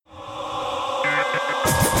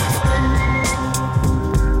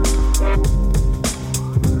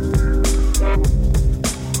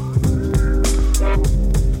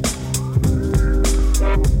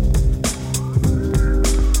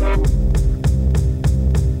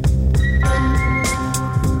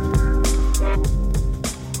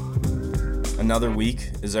Another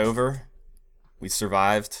week is over. We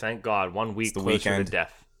survived. Thank God. 1 week closer weekend. to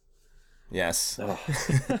death. Yes.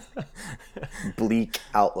 Bleak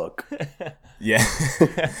outlook. Yeah.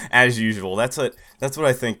 As usual. That's what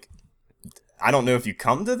I think. I don't know if you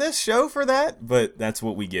come to this show for that, but that's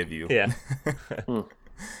what we give you. Yeah.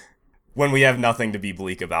 When we have nothing to be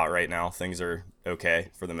bleak about right now, things are okay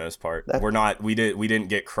for the most part. We didn't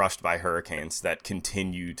get crushed by hurricanes that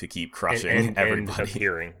continue to keep crushing everybody. And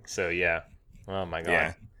appearing. So yeah. Oh my God.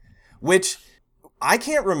 Yeah. Which I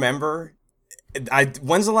can't remember.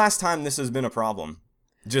 When's the last time this has been a problem?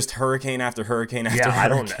 Just hurricane after hurricane after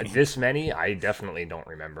hurricane. I don't. This many, I definitely don't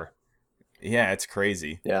remember. Yeah, it's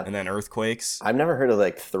crazy. Yeah. And then earthquakes. I've never heard of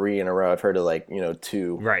like 3 in a row. I've heard of like,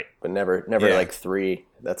 2. Right. But never like 3.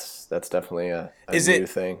 That's definitely a new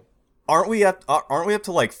thing. Aren't we up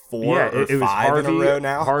to like 4 or 5 Harvey, in a row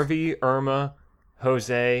now? Harvey, Irma,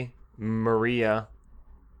 Jose, Maria,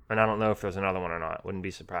 and I don't know if there's another one or not. Wouldn't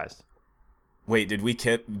be surprised. Wait, did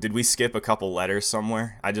we skip a couple letters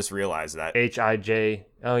somewhere? I just realized that. H-I-J.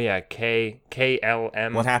 Oh yeah,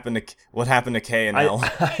 K-L-M. What happened to K and L?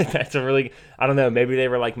 That's a really. I don't know. Maybe they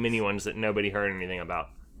were like mini ones that nobody heard anything about.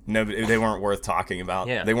 No, they weren't worth talking about.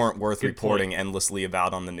 Yeah, they weren't worth reporting point. Endlessly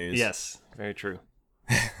about on the news. Yes, very true.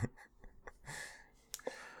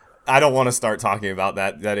 I don't want to start talking about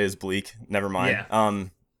that. That is bleak. Never mind. Yeah.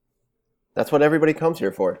 That's what everybody comes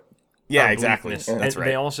here for. Yeah, exactly. Yeah. That's right.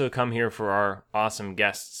 They also come here for our awesome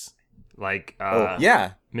guests, like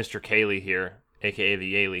yeah, Mr. Kaylee here, aka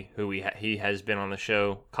the Yaley, who he has been on the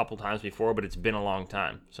show a couple times before, but it's been a long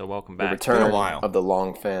time. So welcome back. The return It's been a while. of the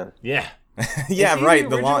long fan. Yeah. Yeah, right.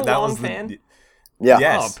 The that long was fan. Yeah.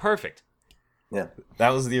 Yes. Oh, perfect. Yeah.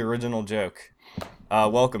 That was the original joke.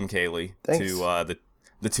 Welcome, Kaylee, Thanks. to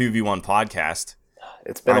the 2v1 podcast.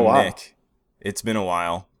 It's been a I'm while. Nick. It's been a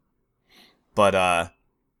while. But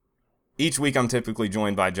each week I'm typically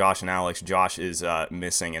joined by Josh and Alex. Josh is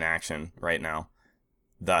missing in action right now.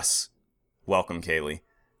 Thus, welcome, Kaylee.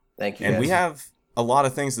 Thank you. And guys. we have a lot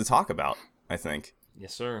of things to talk about, I think.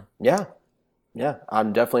 Yes, sir. Yeah.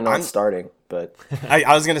 I'm definitely not starting, but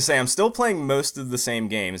I was going to say, I'm still playing most of the same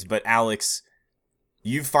games, but Alex,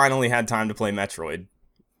 you've finally had time to play Metroid.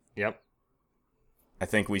 Yep. I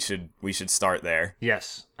think we should start there.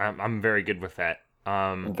 Yes, I'm very good with that.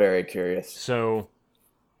 I'm very curious. So,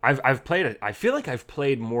 I've played it. I feel like I've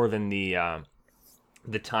played more than the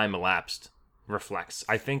time elapsed reflects.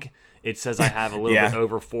 I think it says I have a little bit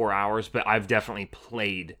over 4 hours, but I've definitely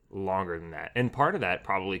played longer than that. And part of that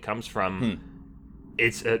probably comes from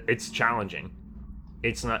it's challenging.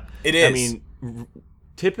 It's not. It is. I mean,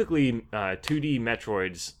 typically 2D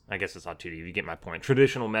Metroids. I guess it's not 2D. You get my point.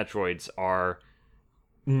 Traditional Metroids are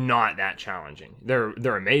not that challenging.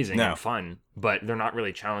 They're amazing and fun, but they're not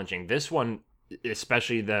really challenging. This one,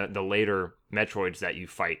 especially the later Metroids that you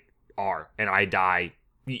fight, are. And I die.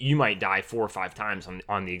 You might die 4 or 5 times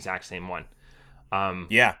on the exact same one.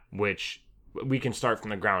 Which we can start from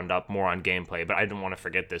the ground up more on gameplay, but I didn't want to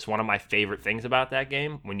forget this. One of my favorite things about that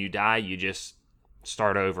game, when you die, you just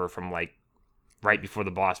start over from like right before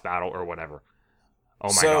the boss battle or whatever.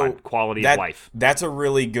 Oh my God, quality of life. That's a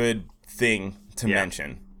really good thing to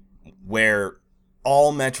mention, where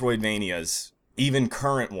all Metroidvanias, even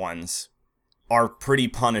current ones, are pretty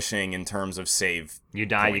punishing in terms of save. You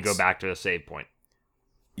die, points. You go back to the save point.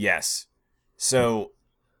 Yes. So,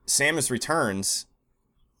 Samus Returns,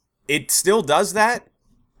 it still does that,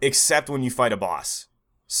 except when you fight a boss.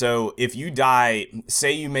 So, if you die,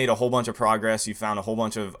 say you made a whole bunch of progress, you found a whole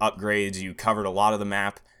bunch of upgrades, you covered a lot of the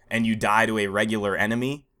map, and you die to a regular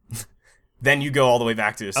enemy, then you go all the way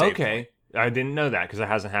back to the save point. I didn't know that because it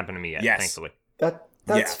hasn't happened to me yet, thankfully.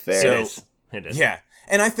 That's fair. It is. Yeah,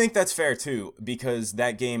 and I think that's fair too, because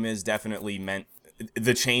that game is definitely meant.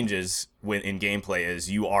 The changes in gameplay is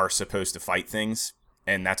you are supposed to fight things,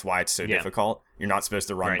 and that's why it's so difficult. You're not supposed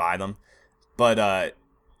to run by them. But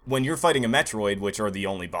when you're fighting a Metroid, which are the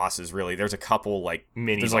only bosses really, there's a couple there's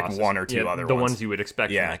bosses. Like 1 or 2 other ones. The ones you would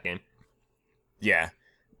expect from that game. Yeah,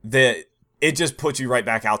 it just puts you right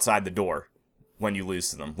back outside the door when you lose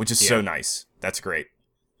to them, which is so nice. That's great,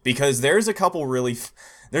 because there's a couple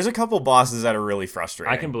bosses that are really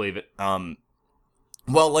frustrating. I can believe it.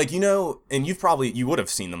 Well, and you would have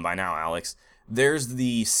seen them by now, Alex. There's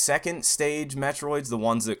the second stage Metroids, the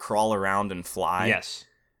ones that crawl around and fly. Yes.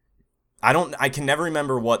 I can never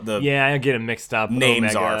remember what the I get them mixed up.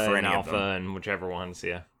 names Omega are for and any Alpha of them. and whichever ones,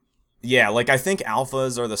 Yeah, I think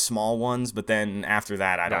alphas are the small ones, but then after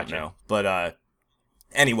that, I don't know. But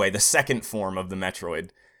anyway, the second form of the Metroid.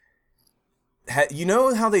 You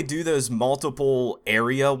know how they do those multiple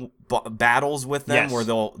area battles with them, where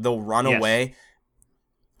they'll run away?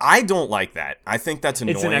 I don't like that. I think that's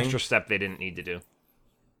annoying. It's an extra step they didn't need to do.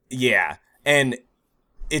 Yeah, and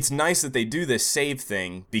it's nice that they do this save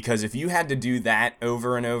thing, because if you had to do that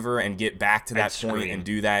over and over and get back to that point and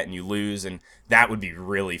do that and you lose, and that would be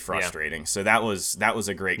really frustrating. So that was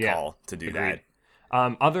a great call to do that.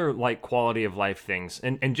 Other like quality of life things,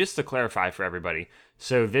 and just to clarify for everybody,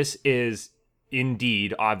 so this is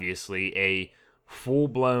indeed obviously a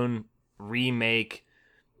full-blown remake.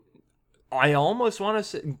 I almost want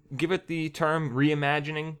to give it the term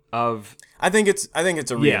reimagining of. I think it's a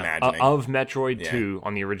reimagining of Metroid 2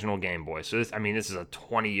 on the original Game Boy. So this is a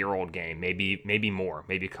 20-year-old game, maybe more,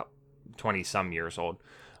 maybe 20 some years old.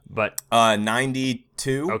 But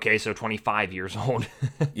 92. Okay, so 25 years old.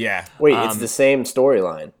 Yeah. Wait, it's the same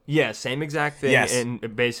storyline. Yeah, same exact thing. Yes.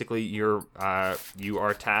 And basically, you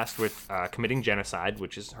are tasked with committing genocide,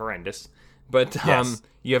 which is horrendous. But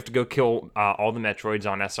you have to go kill all the Metroids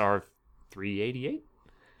on SR 388.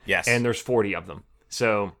 Yes. And there's 40 of them.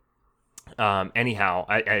 So anyhow,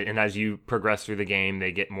 and as you progress through the game,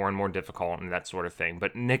 they get more and more difficult and that sort of thing.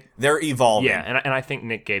 But Nick, they're evolving. Yeah, and I think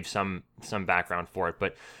Nick gave some background for it.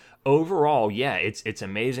 But overall, yeah, it's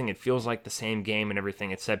amazing. It feels like the same game and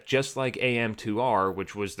everything, except just like AM2R,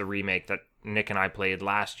 which was the remake that Nick and I played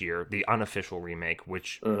last year, the unofficial remake,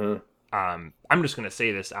 which I'm just going to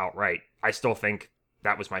say this outright. I still think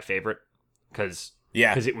that was my favorite because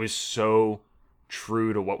it was so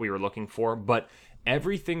true to what we were looking for. But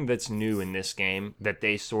everything that's new in this game that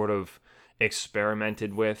they sort of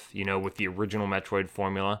experimented with, with the original Metroid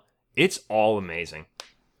formula, it's all amazing.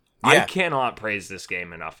 Yeah. I cannot praise this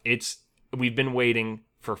game enough. We've been waiting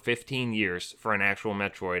for 15 years for an actual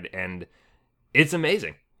Metroid, and it's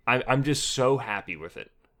amazing. I'm just so happy with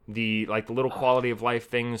it. The little quality of life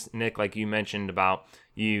things, Nick, like you mentioned about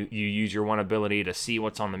you use your one ability to see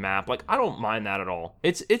what's on the map. Like, I don't mind that at all.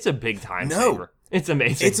 It's a big time saver. It's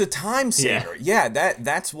amazing. It's a time saver. Yeah,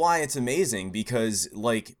 that's why it's amazing, because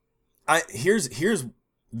here's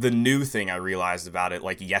the new thing I realized about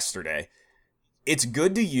it yesterday. It's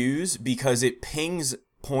good to use because it pings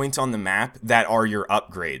points on the map that are your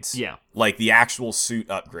upgrades. Yeah. Like the actual suit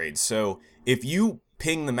upgrades. So if you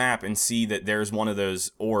ping the map and see that there's one of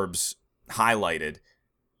those orbs highlighted,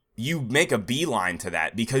 you make a beeline to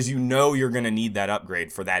that because you know you're going to need that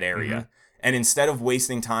upgrade for that area. Mm-hmm. And instead of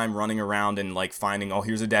wasting time running around and finding, oh,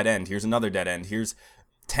 here's a dead end, here's another dead end, here's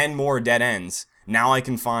 10 more dead ends, now I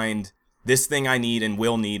can find this thing I need and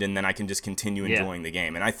will need, and then I can just continue enjoying the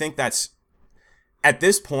game. And I think that's, at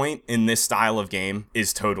this point in this style of game,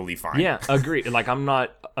 is totally fine. Yeah, agreed. I'm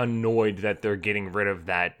not annoyed that they're getting rid of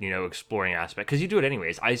that, exploring aspect, because you do it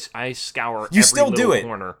anyways. I scour every little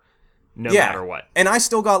corner, no matter what. And I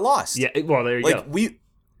still got lost. Yeah, well, there you go.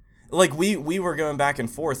 We were going back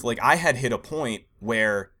and forth. I had hit a point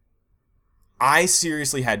where I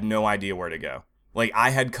seriously had no idea where to go.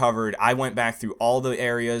 I went back through all the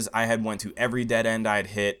areas. I had went to every dead end I had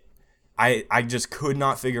hit. I just could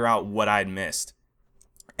not figure out what I'd missed.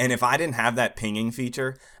 And if I didn't have that pinging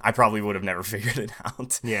feature, I probably would have never figured it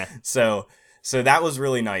out. Yeah. So that was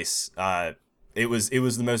really nice. It was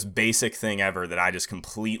the most basic thing ever that I just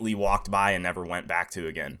completely walked by and never went back to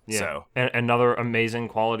again. Yeah. So and another amazing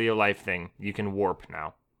quality of life thing, you can warp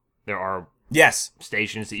now. There are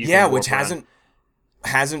stations that you can warp which around.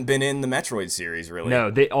 hasn't been in the Metroid series really.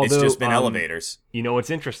 No, it's just been elevators. What's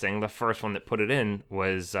interesting? The first one that put it in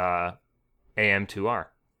was AM2R.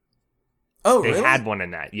 Oh, they really? had one in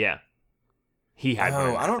that. Yeah, he had one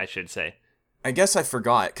in that, I should say. I guess I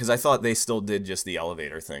forgot because I thought they still did just the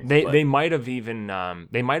elevator thing. They might have even done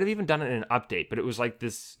it in an update, but it was like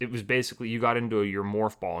this. It was basically you got into your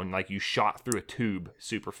morph ball and you shot through a tube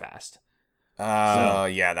super fast.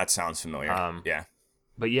 Yeah, that sounds familiar. Yeah,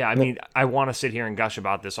 but yeah, I mean, I want to sit here and gush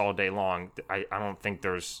about this all day long. I don't think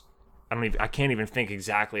there's. I can't even think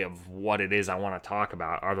exactly of what it is I want to talk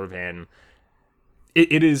about other than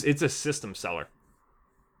it's a system seller.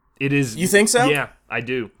 It is. You think so? Yeah, I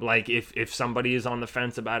do. If somebody is on the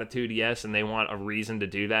fence about a 2DS and they want a reason to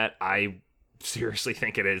do that, I seriously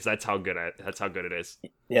think it is. That's how good it is.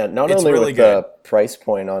 Yeah, not it's only really with good. the price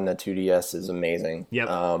point on the 2DS is amazing. Yep.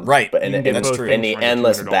 Right. But that's true. And the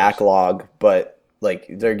endless backlog, but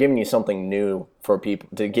they're giving you something new for people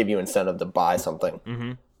to give you incentive to buy something.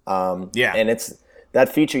 Mm-hmm. And it's that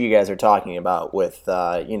feature you guys are talking about with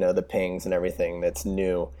the pings and everything that's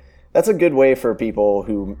new. That's a good way for people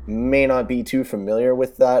who may not be too familiar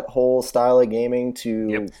with that whole style of gaming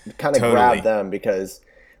to kind of grab them, because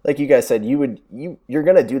like you guys said, you're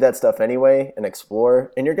going to do that stuff anyway and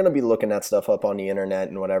explore, and you're going to be looking that stuff up on the internet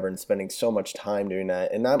and whatever and spending so much time doing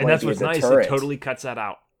that. And that's what's nice. It totally cuts that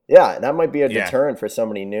out. Yeah, that might be a Yeah. deterrent for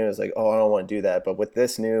somebody new. It's like, oh, I don't want to do that. But with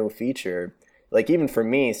this new feature, like even for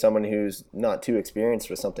me, someone who's not too experienced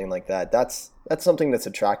with something like that, that's something that's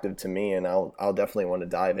attractive to me, and I'll definitely want to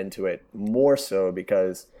dive into it more so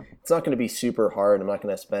because it's not going to be super hard. I'm not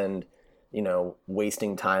going to spend,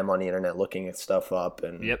 wasting time on the internet looking at stuff up,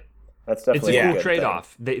 and Yep. that's It's definitely a cool good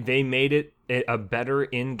trade-off. They made it a better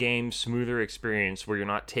in-game, smoother experience where you're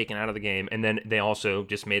not taken out of the game, and then they also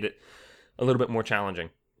just made it a little bit more challenging.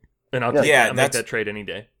 And I'll make that trade any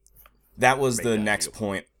day. That was the next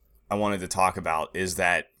point I wanted to talk about, is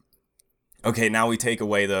that, okay, now we take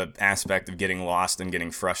away the aspect of getting lost and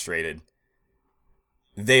getting frustrated.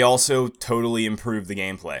 They also totally improved the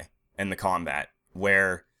gameplay and the combat,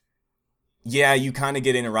 where, yeah, you kind of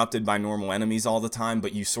get interrupted by normal enemies all the time,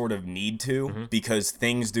 but you sort of need to, because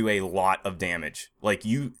things do a lot of damage. Like,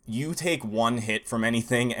 you take one hit from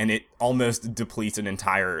anything, and it almost depletes an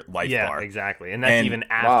entire life bar. Yeah, exactly. And that's even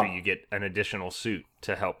after you get an additional suit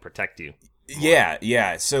to help protect you.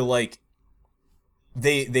 Yeah. So, like,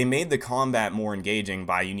 they made the combat more engaging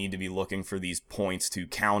by you need to be looking for these points to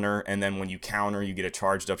counter, and then when you counter, you get a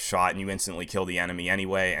charged up shot, and you instantly kill the enemy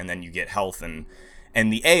anyway, and then you get health and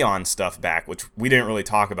the Aeon stuff back, which we didn't really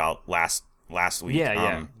talk about last week.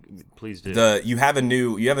 Yeah. Please do. You have a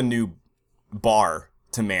new bar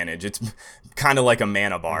to manage. It's kind of like a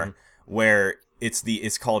mana bar, where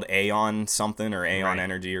it's called Aeon something, or Aeon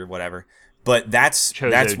Energy or whatever. But that's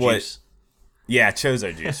Chozo what juice. Yeah,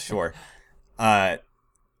 Chozo juice, sure.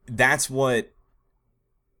 That's what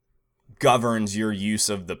governs your use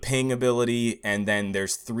of the ping ability, and then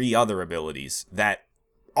there's 3 other abilities that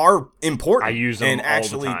are important. I use them all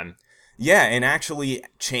the time. Yeah, and actually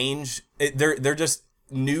change. They're just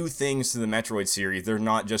new things to the Metroid series. They're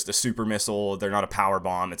not just a super missile. They're not a power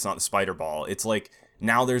bomb. It's not the spider ball. It's like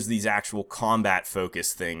now there's these actual combat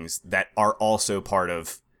focused things that are also part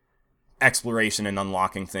of exploration and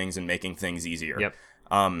unlocking things and making things easier. Yep.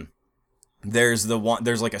 There's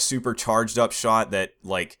like a super charged up shot that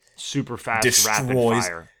like super fast destroys, rapid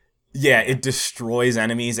fire. Yeah, it destroys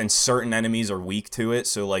enemies, and certain enemies are weak to it,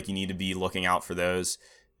 so like you need to be looking out for those.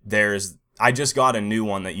 I just got a new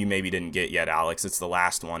one that you maybe didn't get yet, Alex. It's the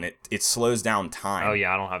last one. It slows down time. Oh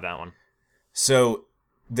yeah, I don't have that one. So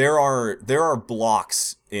there are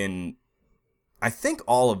blocks in, I think,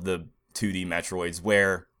 all of the 2D Metroids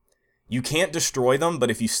where you can't destroy them, but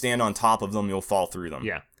if you stand on top of them, you'll fall through them.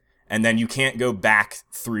 Yeah. And then you can't go back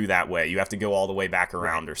through that way. You have to go all the way back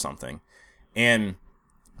around or something. And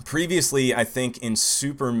previously, I think in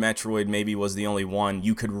Super Metroid maybe was the only one,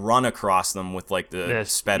 you could run across them with like the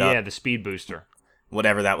sped up. Yeah, the speed booster.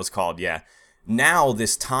 Whatever that was called, yeah. Now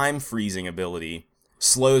this time freezing ability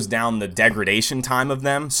slows down the degradation time of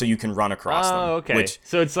them so you can run across them. Oh, okay. Which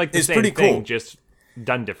so it's like the is same pretty thing, cool. just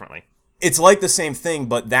done differently. It's like the same thing,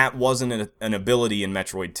 but that wasn't an ability in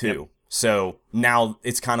Metroid 2. Yep. So now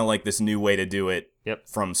it's kind of like this new way to do it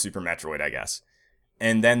from Super Metroid, I guess.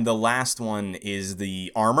 And then the last one is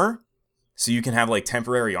the armor. So you can have like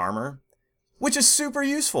temporary armor, which is super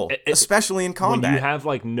useful, especially in combat. When you have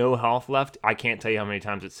like no health left, I can't tell you how many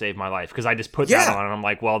times it saved my life, because I just put that on and I'm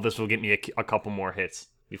like, well, this will get me a couple more hits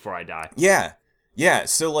before I die. Yeah.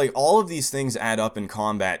 So like all of these things add up in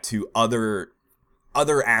combat to other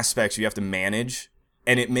aspects you have to manage.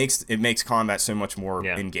 And it makes combat so much more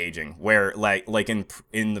engaging. Where like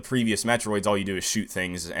in the previous Metroids, all you do is shoot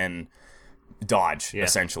things and dodge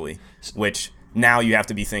essentially. Which now you have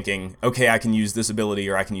to be thinking, okay, I can use this ability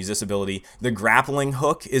or I can use this ability. The grappling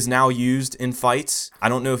hook is now used in fights. I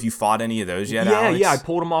don't know if you fought any of those yet, Alex. Yeah, I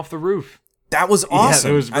pulled him off the roof. That was awesome.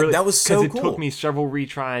 Yeah, it was really, that was so cool. Because it took me several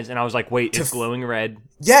retries, and I was like, wait, it's glowing red.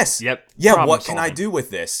 Yes. Yep. Yeah, what can I do with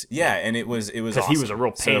this? Yeah, and it was awesome. Because he was a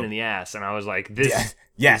real pain in the ass, and I was like, this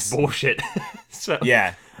is bullshit. So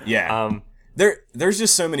Yeah. There's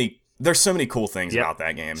just so many cool things about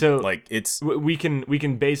that game. So like it's we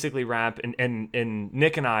can basically wrap, and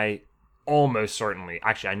Nick and I almost certainly,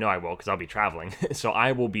 actually I know I will, because I'll be traveling, so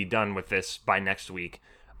I will be done with this by next week.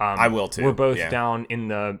 I will too. We're both down in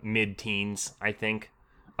the mid-teens, I think,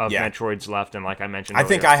 of Metroids left, and like I mentioned I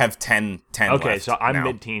think I have 10 left. Okay, so I'm now.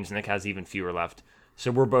 mid-teens, Nick has even fewer left. So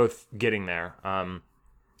we're both getting there. And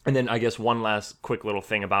then I guess one last quick little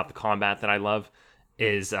thing about the combat that I love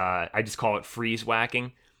is I just call it freeze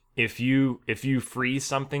whacking. If you freeze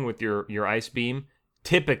something with your ice beam,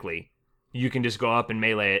 typically you can just go up and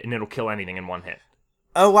melee it, and it'll kill anything in one hit.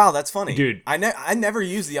 Oh wow, that's funny, dude! I never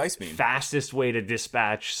use the ice beam. Fastest way to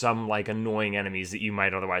dispatch some like annoying enemies that you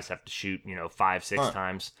might otherwise have to shoot, 5-6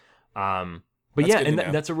 times. But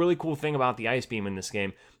that's a really cool thing about the ice beam in this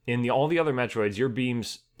game. In all the other Metroids, your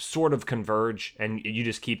beams sort of converge, and you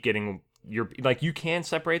just keep getting you can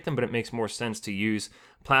separate them, but it makes more sense to use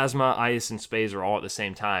plasma, ice, and spacer all at the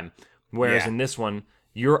same time. Whereas in this one,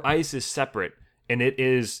 your ice is separate, and it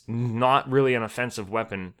is not really an offensive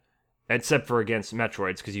weapon, except for against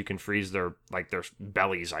Metroids, because you can freeze their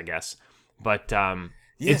bellies, I guess. But I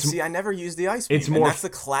never used the ice beam. It's more, and that's the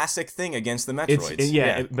classic thing against the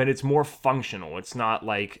Metroids. But it's more functional. It's not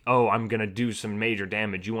like, oh, I'm gonna do some major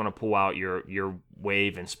damage. You want to pull out your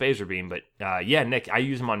wave and spacer beam, but Nick, I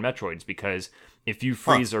use them on Metroids because if you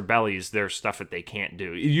freeze their bellies, there's stuff that they can't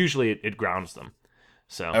do. Usually, it grounds them.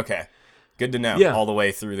 So okay, good to know. All the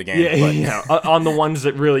way through the game. On the ones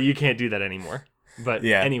that really you can't do that anymore. But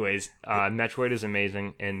anyways, Metroid is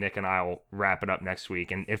amazing, and Nick and I will wrap it up next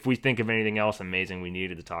week. And if we think of anything else amazing we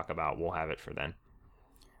needed to talk about, we'll have it for then.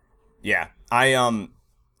 Yeah, I'm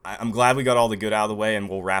glad we got all the good out of the way, and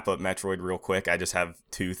we'll wrap up Metroid real quick. I just have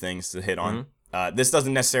 2 things to hit on. This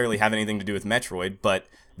doesn't necessarily have anything to do with Metroid, but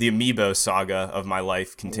the Amiibo saga of my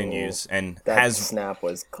life continues, and that snap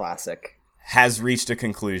was classic. Has reached a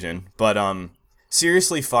conclusion, but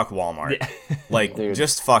seriously, fuck Walmart. Like, dude,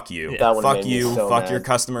 just fuck you. Fuck you. Fuck your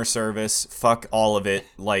customer service. Fuck all of it.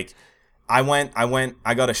 Like, I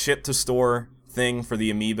got a ship to store thing for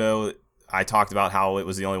the Amiibo. I talked about how it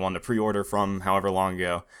was the only one to pre-order from however long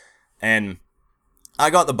ago. And I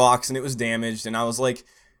got the box and it was damaged. And I was like,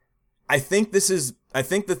 I think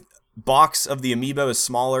the box of the Amiibo is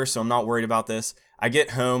smaller, so I'm not worried about this. I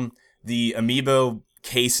get home, the Amiibo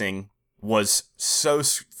casing was so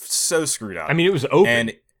screwed up. I mean, it was open.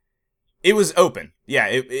 And it was open. Yeah,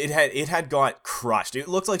 it had got crushed. It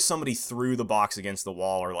looked like somebody threw the box against the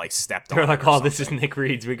wall or like stepped on it. They're like, "Oh, this is Nick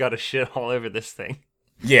Reed's. We got to shit all over this thing."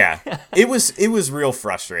 Yeah. It was real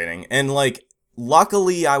frustrating. And like,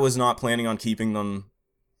 luckily I was not planning on keeping them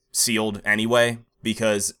sealed anyway,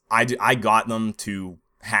 because I got them to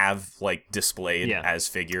have like displayed as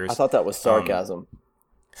figures. I thought that was sarcasm.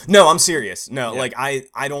 No, I'm serious. No, like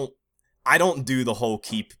I don't do the whole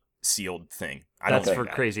keep sealed thing. That's for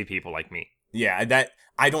crazy people like me. Yeah, that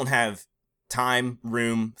I don't have time,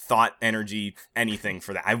 room, thought, energy, anything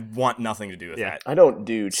for that. I want nothing to do with that. I don't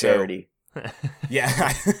do charity.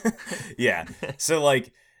 Yeah. Yeah. So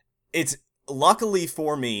like, it's luckily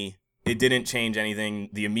for me, it didn't change anything.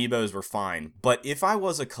 The Amiibos were fine. But if I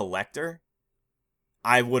was a collector,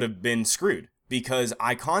 I would have been screwed, because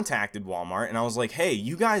I contacted Walmart and I was like, "Hey,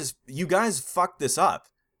 you guys fucked this up.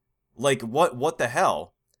 Like, what the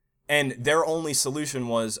hell?" And their only solution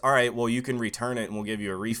was, "All right, well, you can return it and we'll give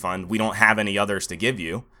you a refund. We don't have any others to give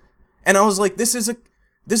you." And I was like, this is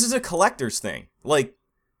a collector's thing. Like,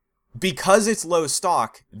 because it's low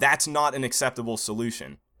stock, that's not an acceptable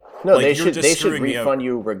solution. No, like, they should refund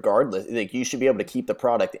you regardless. Like, you should be able to keep the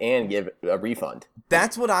product and give a refund.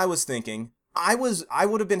 That's what I was thinking. I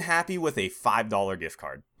would have been happy with a $5 gift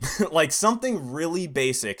card. Like, something really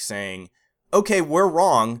basic saying, "Okay, we're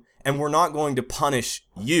wrong and we're not going to punish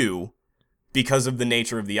you because of the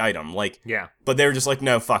nature of the item." Like, but they were just like,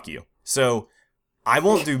 "No, fuck you." So I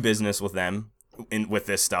won't do business with them with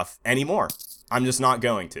this stuff anymore. I'm just not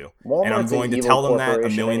going to. Walmart's and I'm going to tell them that a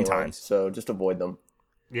million times. So just avoid them.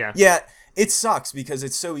 Yeah. Yeah, it sucks because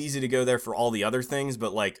it's so easy to go there for all the other things,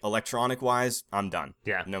 but like electronic wise, I'm done.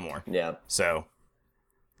 Yeah. No more. Yeah. So,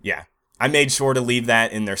 yeah. I made sure to leave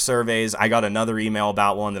that in their surveys. I got another email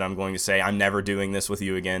about one that I'm going to say, "I'm never doing this with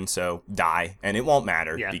you again, so die." And it won't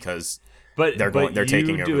matter because they're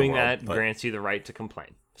taking over doing the world, that grants you the right to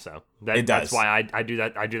complain. So it does. That's why I do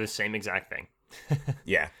that. I do the same exact thing.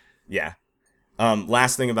 Yeah.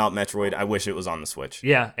 Last thing about Metroid, I wish it was on the Switch.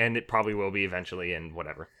 Yeah, and it probably will be eventually, and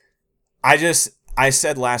whatever. I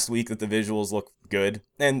said last week that the visuals look good,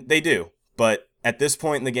 and they do. But at this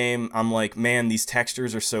point in the game, I'm like, man, these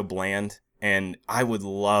textures are so bland, and I would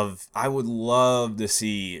love to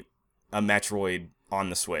see a Metroid on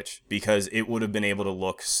the Switch, because it would have been able to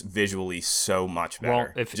look visually so much better. Well,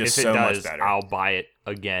 if it does, I'll buy it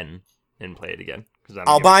again and play it again.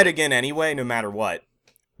 I'll buy it again anyway, no matter what.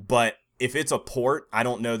 But if it's a port, I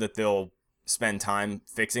don't know that they'll spend time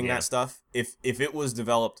fixing that stuff. If it was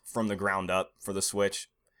developed from the ground up for the Switch,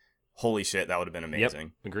 holy shit, that would have been amazing.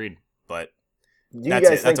 Yep, agreed. But do you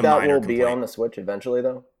guys think that will be on the Switch eventually,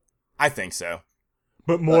 though? I think so.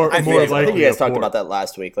 But more I likely. think you guys talked about that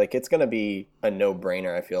last week. Like, it's going to be a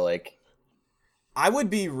no-brainer, I feel like. I would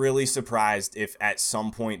be really surprised if at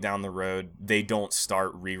some point down the road they don't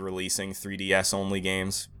start re-releasing 3DS only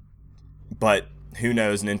games. But who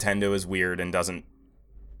knows? Nintendo is weird and doesn't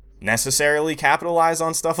necessarily capitalize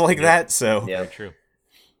on stuff like that. So yeah, true.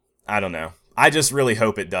 I don't know. I just really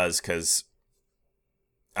hope it does, because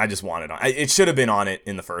I just want it on. It should have been on it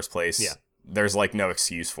in the first place. Yeah. There's like no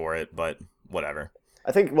excuse for it, but whatever.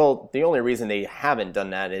 I think, well, the only reason they haven't done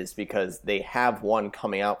that is because they have one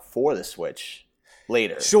coming out for the Switch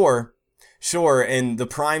later. Sure. And the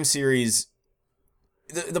Prime series,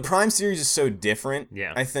 the Prime series is so different,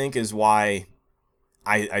 I think, is why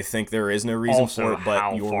I think there is no reason also, for it, but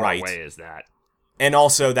how you're far right. away is that? And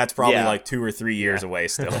also, that's probably like 2 or 3 years away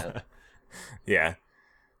still. Yeah.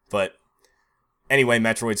 But anyway,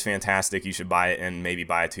 Metroid's fantastic. You should buy it and maybe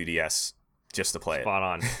buy a 2DS just to play it. Spot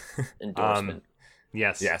on. Endorsement.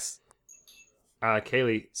 Yes.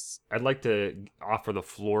 Kaylee, I'd like to offer the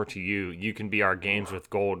floor to you. You can be our Games with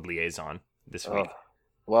Gold liaison this week.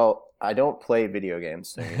 Well, I don't play video games.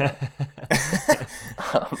 So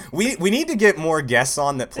we need to get more guests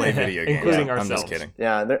on that play video games. Including I'm ourselves. just kidding.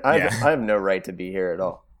 Yeah, I have no right to be here at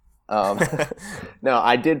all. No,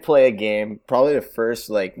 I did play a game, probably the first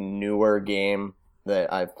like newer game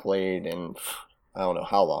that I've played in I don't know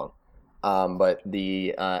how long. But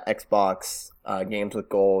the Xbox Games with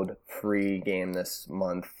Gold free game this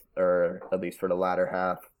month, or at least for the latter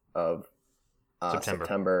half of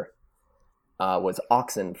September, was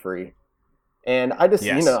Oxenfree. And I just,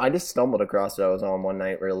 I just stumbled across it. I was on one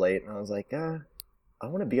night real late, and I was like, I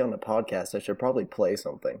want to be on the podcast. I should probably play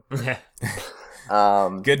something. Good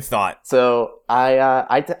thought. So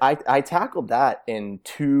I tackled that in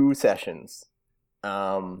 2 sessions.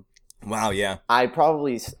 Wow, yeah. I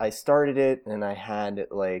started it, and I had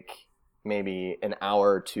like maybe an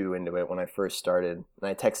hour or 2 into it when I first started. And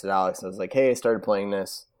I texted Alex. I was like, hey, I started playing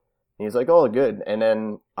this. And he was like, oh, good. And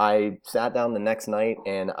then I sat down the next night,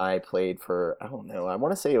 and I played for, I don't know, I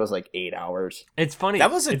want to say it was like 8 hours. It's funny.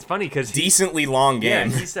 It's funny because decently long game.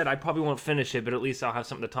 Yeah, he said, I probably won't finish it, but at least I'll have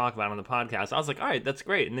something to talk about on the podcast. I was like, all right, that's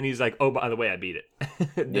great. And then he's like, oh, by the way, I beat it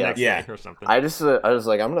the next day or something. I was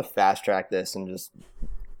like, I'm going to fast track this and just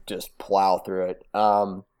plow through it.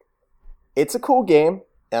 It's a cool game.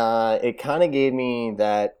 It kind of gave me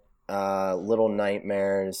that Little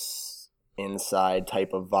Nightmares Inside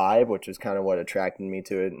type of vibe, which was kind of what attracted me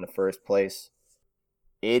to it in the first place.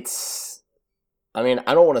 I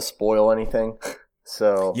don't want to spoil anything,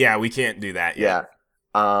 so yeah, we can't do that yet.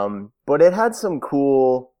 Yeah, but it had some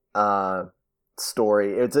cool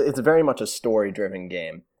story. It's very much a story-driven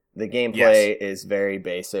game. The gameplay is very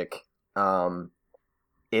basic.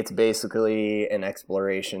 It's basically an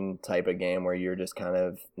exploration type of game where you're just kind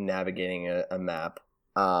of navigating a map,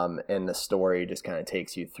 and the story just kind of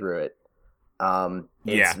takes you through it.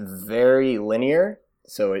 It's very linear,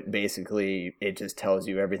 so it just tells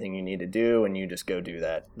you everything you need to do, and you just go do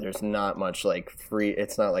that. There's not much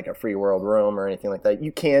it's not like a free world roam or anything like that.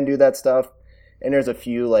 You can do that stuff, and there's a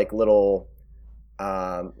few like little,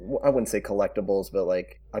 I wouldn't say collectibles, but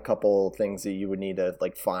like a couple things that you would need to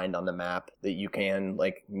like find on the map that you can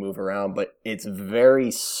like move around, but it's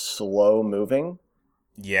very slow moving.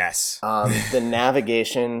 Yes. The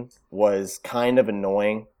navigation was kind of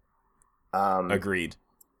annoying. Agreed.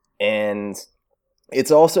 And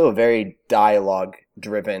it's also a very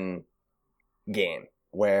dialogue-driven game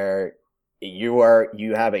where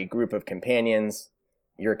you have a group of companions,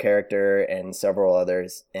 your character and several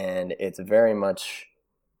others, and it's very much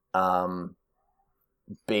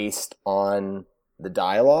based on the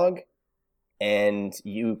dialogue. And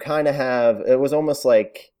you kind of it was almost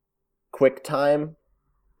like quick time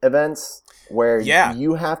events where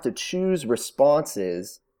you have to choose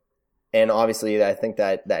responses. And obviously, I think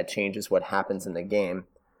that changes what happens in the game.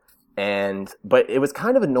 But it was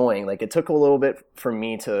kind of annoying. Like, it took a little bit for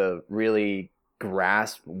me to really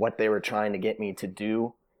grasp what they were trying to get me to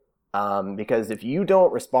do. Because if you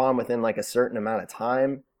don't respond within like a certain amount of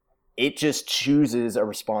time, it just chooses a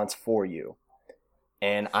response for you.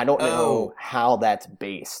 And I don't know how that's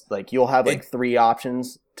based. Like, you'll have like 3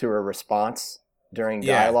 options to a response during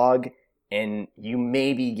dialogue, and you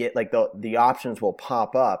maybe get like the options will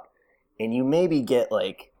pop up. And you maybe get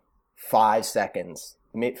like 5 seconds,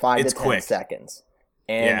 5 to 10 seconds.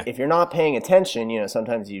 And if you're not paying attention,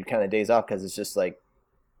 sometimes you kind of daze off because it's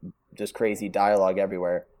just crazy dialogue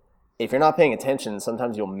everywhere. If you're not paying attention,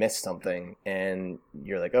 sometimes you'll miss something and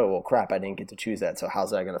you're like, oh, well, crap, I didn't get to choose that. So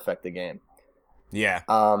how's that going to affect the game? Yeah.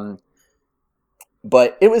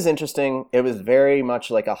 But it was interesting. It was very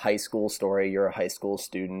much like a high school story. You're a high school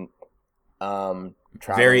student.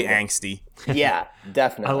 Very angsty. Yeah,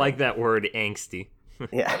 definitely. I like that word, angsty.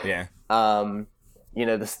 Yeah.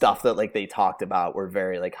 The stuff that like they talked about were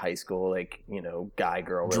very like high school, like,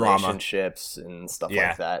 guy-girl relationships and stuff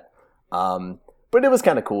like that. But it was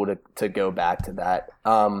kind of cool to go back to that.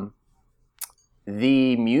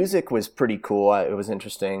 The music was pretty cool. It was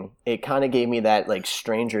interesting. It kind of gave me that like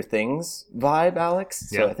Stranger Things vibe, Alex.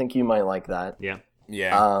 So I think you might like that. Yeah.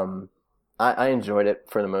 Yeah. I enjoyed it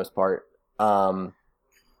for the most part.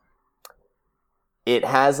 it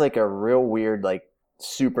has like a real weird like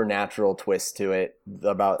supernatural twist to it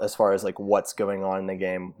about as far as like what's going on in the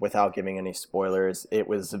game without giving any spoilers. It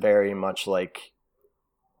was very much like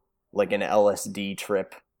an LSD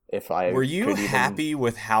trip. If I were you happy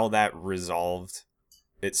with how that resolved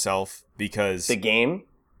itself? Because the game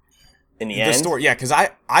in the end, story, yeah, because I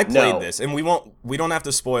played this, and we don't have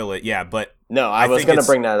to spoil it, yeah, but no, I was going to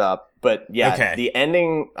bring that up, but yeah, okay. The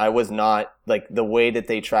ending, I was not like the way that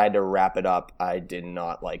they tried to wrap it up. I did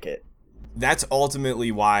not like it. That's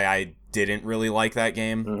ultimately why I didn't really like that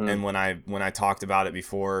game, and when I talked about it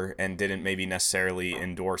before and didn't maybe necessarily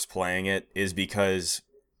endorse playing it, is because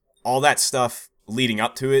all that stuff leading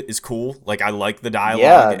up to it is cool. Like, I like the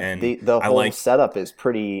dialogue, and the whole setup is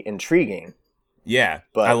pretty intriguing. Yeah,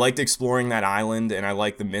 but I liked exploring that island, and I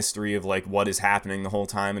liked the mystery of like what is happening the whole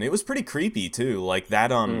time, and it was pretty creepy too. Like that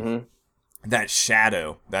that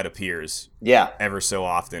shadow that appears ever so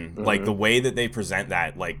often, like the way that they present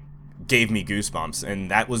that, like, gave me goosebumps, and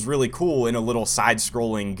that was really cool in a little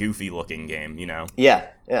side-scrolling, goofy-looking game, you know? Yeah.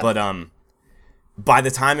 But by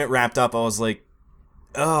the time it wrapped up, I was like,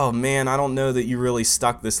 oh man, I don't know that you really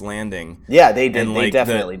stuck this landing. Yeah, they did. And, like, they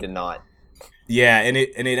definitely did not. Yeah, and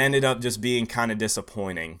it ended up just being kind of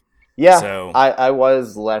disappointing. Yeah, so I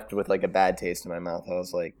was left with like a bad taste in my mouth. I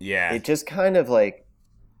was like, yeah, it just kind of like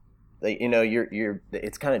you know,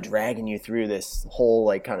 it's kind of dragging you through this whole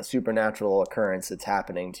like kind of supernatural occurrence that's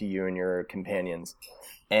happening to you and your companions.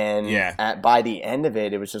 And by the end of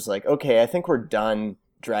it, it was just like, okay, I think we're done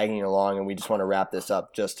dragging you along, and we just want to wrap this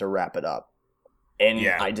up just to wrap it up. And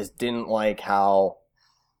I just didn't like how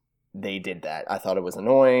they did that. I thought it was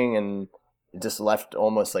annoying, and it just left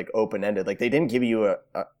almost like open-ended. Like they didn't give you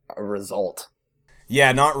a result.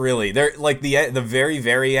 Yeah, not really. They're like the very,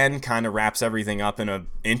 very end kind of wraps everything up in a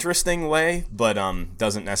interesting way, but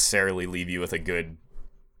doesn't necessarily leave you with a good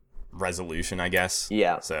resolution, I guess.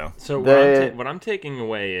 Yeah. So what I'm taking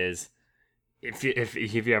away is if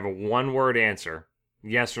you have a one-word answer,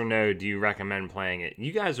 yes or no, do you recommend playing it?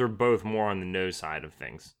 You guys are both more on the no side of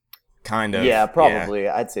things. Kind of. Yeah, probably.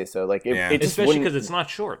 Yeah. I'd say so. Like it just especially because it's not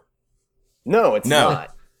short. No, it's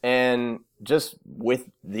not. And just with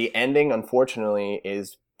the ending, unfortunately,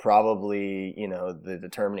 is probably, you know, the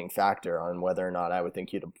determining factor on whether or not I would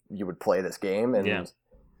think you would play this game. And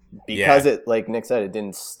because it, like Nick said, it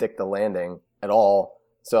didn't stick the landing at all.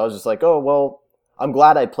 So I was just like, oh, well, I'm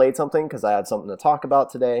glad I played something because I had something to talk about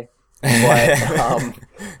today. But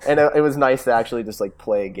and it was nice to actually just like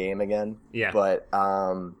play a game again. Yeah. But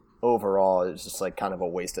overall, it was just like kind of a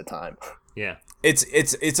waste of time. Yeah.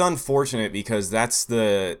 It's unfortunate because that's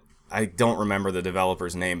I don't remember the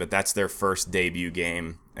developer's name, but that's their first debut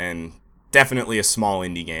game, and definitely a small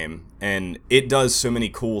indie game, and it does so many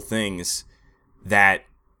cool things that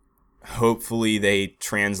hopefully they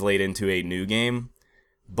translate into a new game,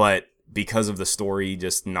 but because of the story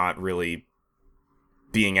just not really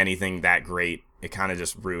being anything that great, it kind of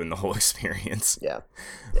just ruined the whole experience. Yeah.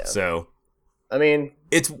 So I mean,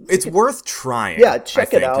 it's worth trying. Yeah,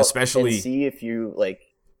 check it out, especially and see if you like.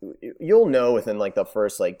 You'll know within like the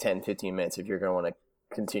first like 10-15 minutes if you're going to want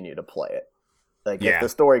to continue to play it. Like if the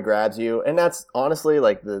story grabs you, and that's honestly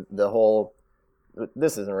like the whole.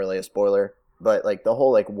 This isn't really a spoiler, but like the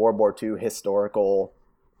whole like World War II historical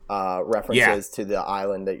references to the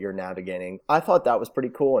island that you're navigating. I thought that was pretty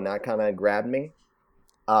cool, and that kind of grabbed me.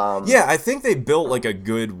 I think they built like a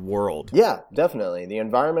good world. Yeah, definitely. The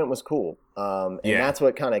environment was cool. And that's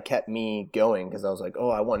what kind of kept me going because I was like, oh,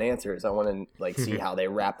 I want answers. I want to like see how they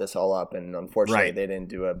wrap this all up. And unfortunately, they didn't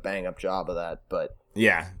do a bang up job of that. But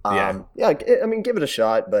I mean, give it a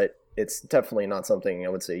shot, but it's definitely not something I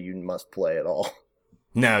would say you must play at all.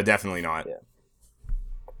 No, definitely not. Yeah.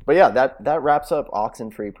 But yeah, that wraps up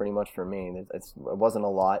Oxenfree pretty much for me. It wasn't a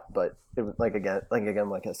lot, but it was like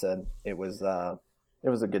I said, it was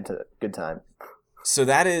a good time. So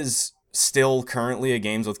that is still currently a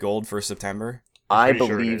Games with Gold for September? I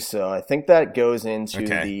believe so. I think that goes into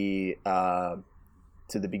the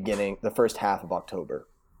beginning, the first half of October.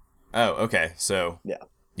 Oh, okay. So yeah,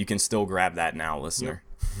 you can still grab that now, listener.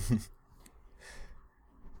 Yep.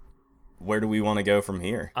 Where do we want to go from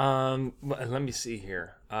here? Let me see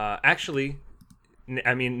here. Actually,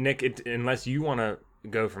 I mean, Nick, unless you want to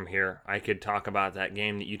go from here, I could talk about that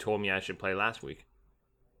game that you told me I should play last week.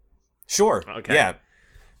 Sure. Okay. Yeah.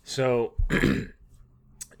 So,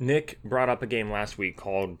 Nick brought up a game last week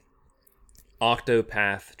called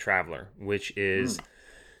Octopath Traveler, which is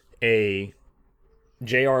a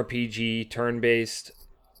JRPG turn-based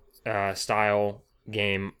style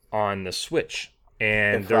game on the Switch.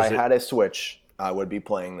 And if I had a Switch, I would be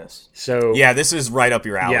playing this. So yeah, this is right up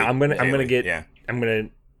your alley. Yeah, I'm gonna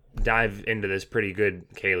dive into this pretty good,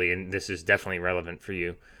 Kaylee, and this is definitely relevant for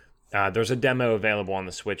you. There's a demo available on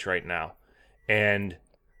the Switch right now, and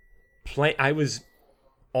I was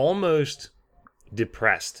almost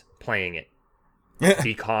depressed playing it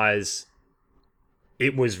because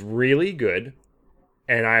it was really good,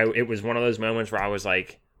 and it was one of those moments where I was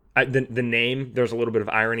like, the name, there's a little bit of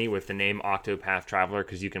irony with the name Octopath Traveler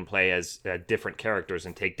because you can play as different characters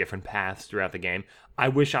and take different paths throughout the game. I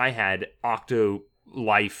wish I had Octo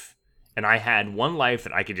Life, and I had one life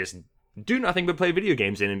that I could just do nothing but play video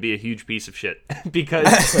games in and be a huge piece of shit. Because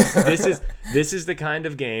this is the kind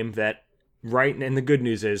of game that, right, and the good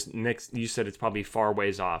news is, Nick, you said it's probably far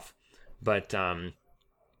ways off, but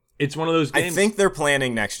it's one of those games. I think they're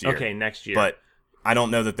planning next year. Okay, next year. But I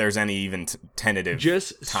don't know that there's any even tentative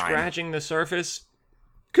Just time. Scratching the surface,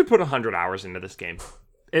 could put 100 hours into this game.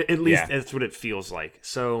 At least that's what it feels like.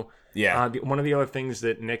 So yeah, one of the other things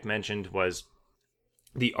that Nick mentioned was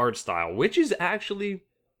the art style, which is actually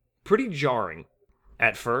pretty jarring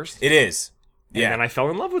at first. It is. Yeah. And then I fell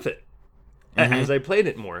in love with it as I played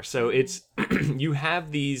it more. So it's, you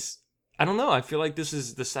have these, I don't know, I feel like this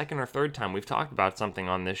is the second or third time we've talked about something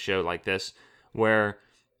on this show like this, where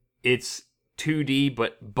it's 2D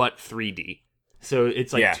but 3D. So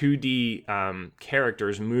it's like 2D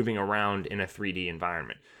characters moving around in a 3D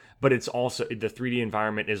environment. But it's also, the 3D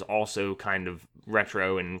environment is also kind of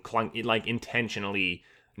retro and like intentionally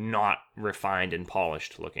not refined and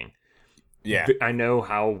polished looking. Yeah. I know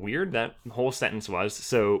how weird that whole sentence was,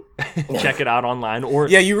 so check it out online. Or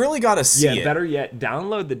you really got to see it. Yeah, better yet,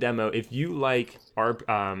 download the demo if you like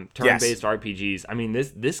turn-based RPGs. I mean,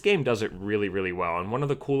 this game does it really, really well. And one of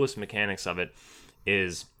the coolest mechanics of it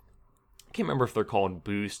is, I can't remember if they're called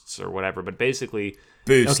boosts or whatever, but basically...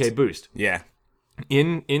 Boost. Okay, boost. Yeah.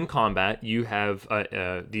 In combat, you have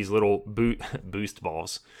these little boost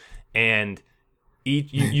balls, and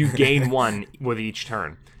you gain one with each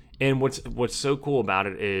turn. And what's so cool about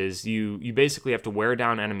it is you basically have to wear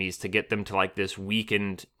down enemies to get them to like this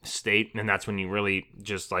weakened state, and that's when you really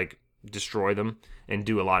just like destroy them and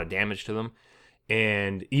do a lot of damage to them.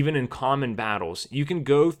 And even in common battles, you can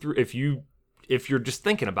go through, if you're just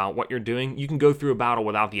thinking about what you're doing, you can go through a battle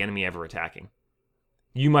without the enemy ever attacking.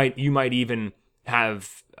 You might even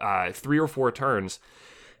have 3 or 4 turns,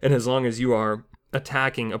 and as long as you are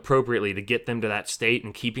attacking appropriately to get them to that state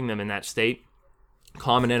and keeping them in that state,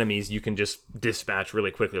 common enemies you can just dispatch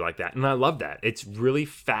really quickly like that. And I love that. It's really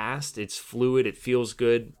fast, it's fluid, it feels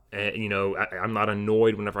good. I'm not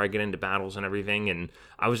annoyed whenever I get into battles and everything, and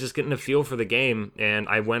I was just getting a feel for the game. And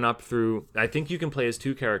I went up through, I think you can play as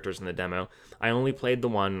 2 characters in the demo. I only played the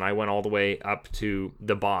one, and I went all the way up to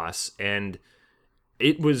the boss, and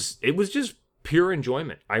it was just pure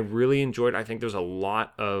enjoyment. I really enjoyed it. I think there's a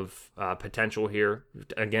lot of potential here,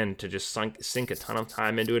 again, to just sink a ton of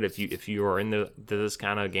time into it if you are into this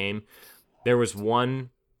kind of game. There was one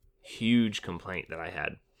huge complaint that I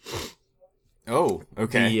had. Oh,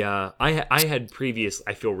 okay.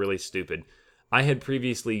 I feel really stupid. I had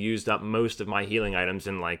previously used up most of my healing items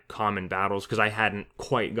in like common battles because I hadn't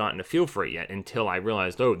quite gotten a feel for it yet until I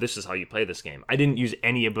realized, oh, this is how you play this game. I didn't use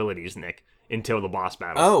any abilities, Nick, until the boss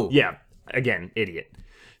battle. Oh. Yeah. Again, idiot.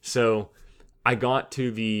 So I got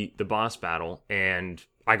to the boss battle, and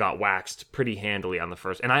I got waxed pretty handily on the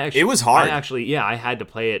first. And it was hard. I had to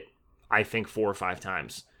play it, I think, 4 or 5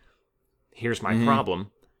 times. Here's my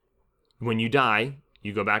problem. When you die,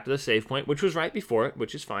 you go back to the save point, which was right before it,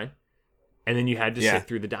 which is fine. And then you had to sit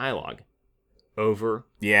through the dialogue over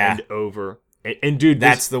and over. And dude,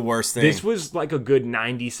 that's the worst thing. This was like a good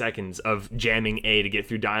 90 seconds of jamming A to get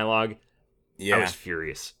through dialogue. Yeah. I was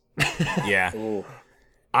furious. Yeah. Ooh.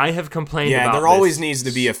 I have complained about this. Yeah, there always needs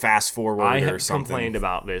to be a fast forward or something. I have complained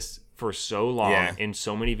about this for so long in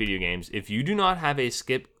so many video games. If you do not have a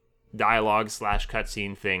skip dialogue /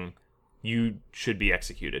 cutscene thing, you should be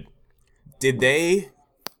executed. Did they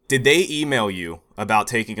email you about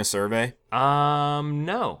taking a survey?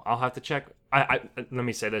 No. I'll have to check. Let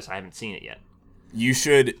me say this, I haven't seen it yet. You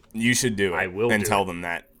should do it. I will and tell them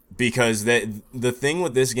that. Because the thing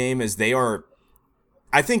with this game is they are,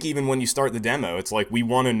 I think even when you start the demo, it's like, we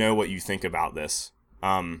want to know what you think about this.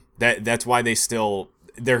 That's why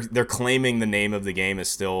they're claiming the name of the game is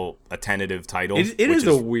still a tentative title. It is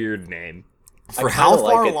a weird name. For how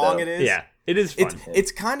far along it is. Yeah, it is fun.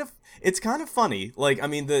 It's kind of funny. Like, I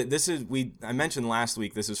mean, I mentioned last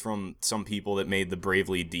week, this is from some people that made the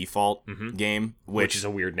Bravely Default game, which is a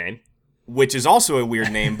weird name. Which is also a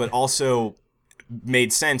weird name, but also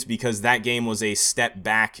made sense because that game was a step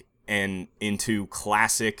back and into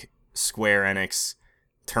classic Square Enix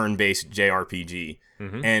turn-based JRPG.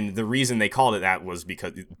 And the reason they called it that was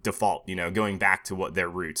because default, going back to what their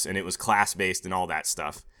roots, and it was class-based and all that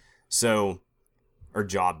stuff. So, or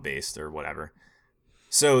job-based or whatever.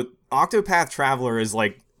 So Octopath Traveler is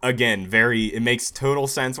like, again, it makes total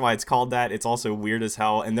sense why it's called that. It's also weird as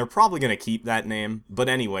hell, and they're probably going to keep that name. But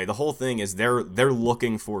anyway, the whole thing is they're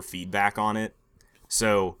looking for feedback on it.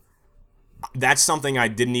 So that's something I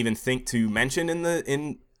didn't even think to mention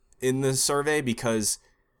in the survey, because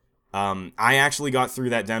I actually got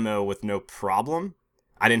through that demo with no problem.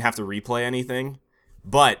 I didn't have to replay anything,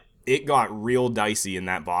 but it got real dicey in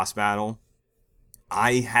that boss battle.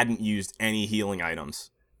 I hadn't used any healing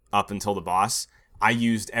items up until the boss. I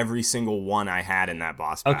used every single one I had in that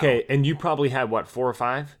boss battle. Okay, and you probably had, 4 or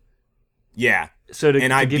 5? Yeah. So to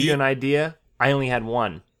give you an idea, I only had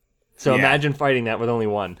 1. So imagine fighting that with only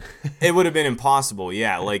 1. It would have been impossible,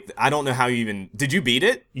 yeah. Like, I don't know how you even... Did you beat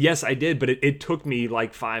it? Yes, I did, but it took me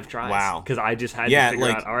like 5 tries. Wow. Because I just had to figure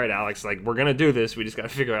out, all right, Alex, like, we're going to do this. We just got to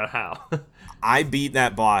figure out how. I beat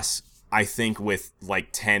that boss, I think, with like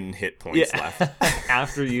 10 hit points left.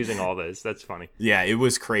 After using all this. That's funny. Yeah, it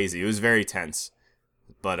was crazy. It was very tense.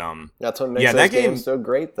 But that's what makes that game so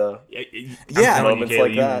great, though. I'm telling you,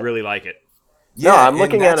 Kaylee, you really like it. Yeah, no, I'm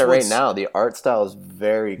looking at it right now. The art style is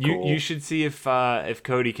very cool. You should see if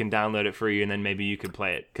Cody can download it for you, and then maybe you could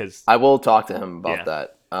play it. Cause I will talk to him about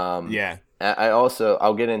that. Yeah.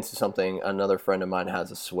 I'll get into something. Another friend of mine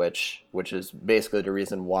has a Switch, which is basically the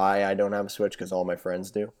reason why I don't have a Switch, because all my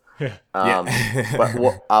friends do.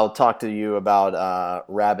 But I'll talk to you about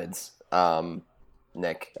Rabbids,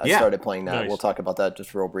 Nick. I started playing that. Nice. We'll talk about that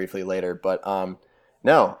just real briefly later. But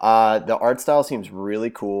the art style seems really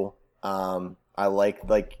cool. I like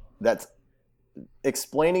that's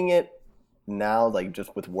explaining it now, like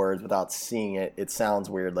just with words without seeing it. It sounds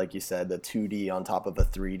weird, like you said, the 2D on top of a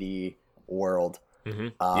 3D world.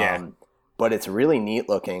 But it's really neat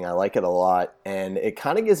looking. I like it a lot, and it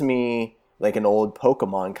kind of gives me like an old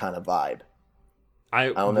Pokemon kind of vibe. I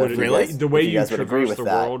don't know if really the way you traverse the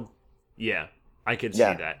world. Yeah, I could see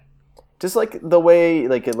that. Just like the way,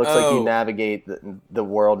 like it looks like you navigate the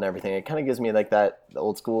world and everything. It kind of gives me like that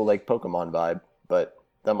old school like Pokemon vibe, but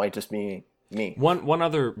that might just be me. One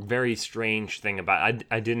other very strange thing about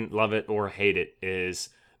I didn't love it or hate it is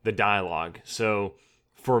the dialogue. So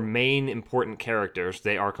for main important characters,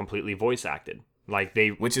 they are completely voice acted.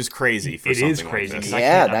 Which is crazy for something like this. Because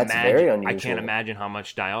that's very unusual. I can't imagine how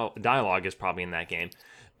much dialogue is probably in that game.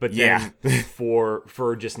 But then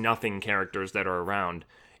for just nothing characters that are around,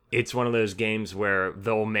 it's one of those games where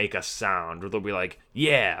they'll make a sound, or they'll be like,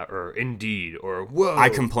 yeah, or indeed, or whoa. I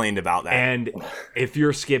complained about that. And if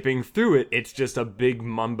you're skipping through it, it's just a big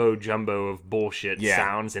mumbo-jumbo of bullshit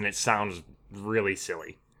sounds, and it sounds really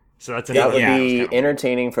silly. So that would be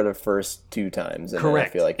entertaining for the first 2 times. And correct.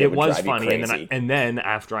 I feel like it was funny, and then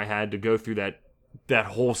after I had to go through that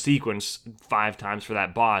whole sequence 5 times for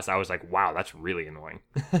that boss, I was like, wow, that's really annoying.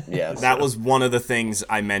 Yeah, that was one of the things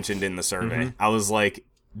I mentioned in the survey. I was like,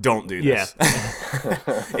 don't do this.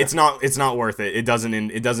 It's not worth it. It doesn't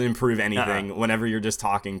improve anything. Whenever you're just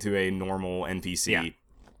talking to a normal NPC,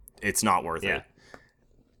 it's not worth it.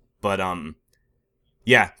 But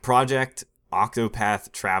Project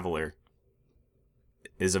Octopath Traveler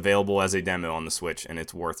is available as a demo on the Switch, and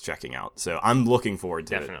it's worth checking out. So I'm looking forward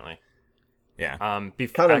to it. Definitely. Yeah.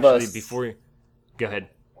 Before you go ahead.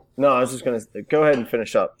 No, I was just gonna go ahead and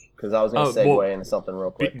finish up because I was gonna segue into something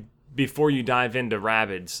real quick. Before you dive into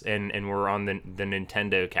Rabbids, and we're on the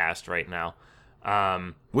Nintendo cast right now.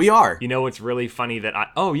 We are. You know what's really funny that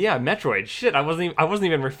Metroid. Shit, I wasn't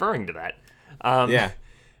even referring to that.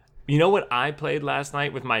 You know what I played last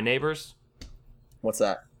night with my neighbors? What's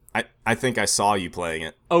that? I think I saw you playing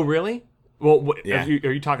it. Oh, really? Well, are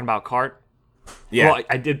you talking about Kart? Yeah. Well,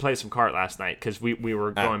 I did play some Kart last night because we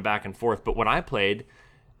were going back and forth. But what I played,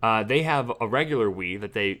 they have a regular Wii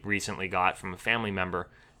that they recently got from a family member.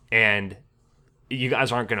 And you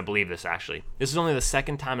guys aren't going to believe this, actually. This is only the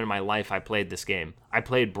second time in my life I played this game. I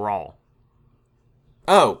played Brawl.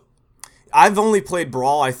 Oh. I've only played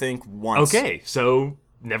Brawl, I think, once. Okay, so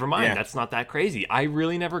never mind. Yeah. That's not that crazy. I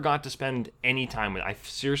really never got to spend any time with it. I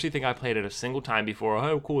seriously think I played it a single time before.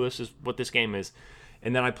 Oh, cool, this is what this game is.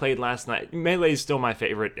 And then I played last night. Melee is still my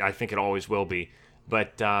favorite. I think it always will be.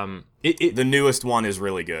 But the newest one is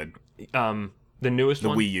really good. The newest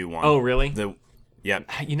one? The Wii U one. Oh, really? Yeah.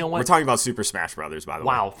 You know what? We're talking about Super Smash Brothers, by the way.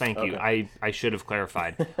 Wow, thank you. I should have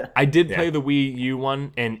clarified. I did play the Wii U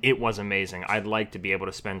one, and it was amazing. I'd like to be able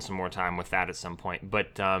to spend some more time with that at some point.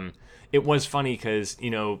 But it was funny because,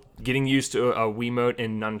 getting used to a Wiimote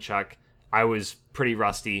and Nunchuck, I was pretty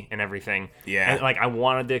rusty and everything. Yeah. And, like, I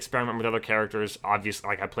wanted to experiment with other characters. Obviously,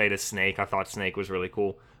 like, I played as Snake. I thought Snake was really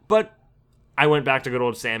cool. But I went back to good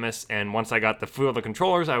old Samus, and once I got the feel of the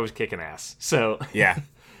controllers, I was kicking ass. So Yeah.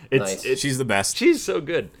 She's the best. She's so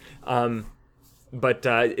good. But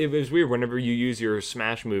it was weird whenever you use your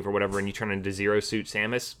smash move or whatever and you turn into Zero Suit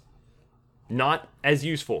Samus. Not as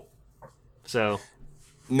useful. So...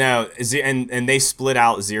 No, and they split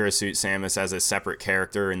out Zero Suit Samus as a separate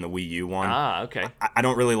character in the Wii U one. Ah, okay. I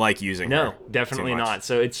don't really like using her. No, definitely too much. not.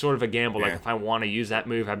 So it's sort of a gamble. Like, Yeah. if I want to use that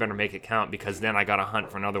move, I better make it count, because then I got to hunt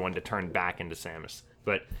for another one to turn back into Samus.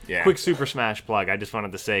 But Yeah. quick Super Smash plug, I just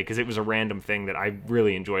wanted to say, because it was a random thing that I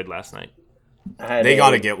really enjoyed last night. They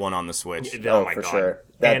got to get one on the Switch. Oh my for God. sure.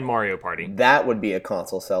 And Mario Party. That would be a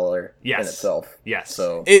console seller in Yes. itself. Yes.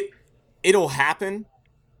 So It'll happen.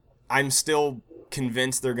 I'm still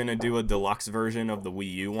convinced they're gonna do a deluxe version of the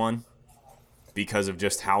Wii U one because of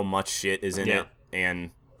just how much shit is in it,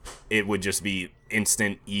 and it would just be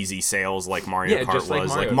instant easy sales like Mario Kart just like was.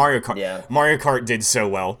 Mario. Like Mario Kart. Yeah. Mario Kart did so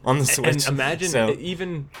well on the Switch. And imagine So-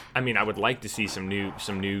 even, I mean, I would like to see some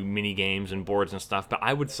new mini games and boards and stuff, but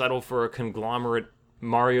I would settle for a conglomerate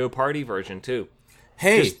Mario Party version too.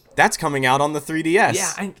 hey, that's coming out on the 3DS.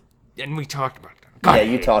 Yeah, and we talked about that. God, yeah,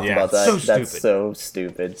 you talked Yeah. about that. So That's stupid. so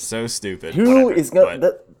stupid. So stupid. Who Whatever, is going?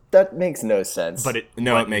 but- That makes no sense. But it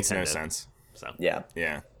makes no Nintendo. sense. So yeah.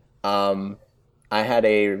 Yeah. I had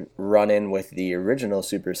a run-in with the original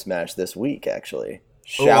Super Smash this week, actually.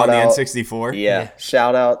 On Shout the out, N64. yeah.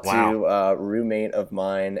 Shout out Wow. to a roommate of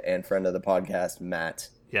mine and friend of the podcast, Matt.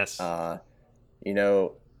 yes, You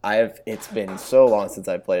know, it's been so long since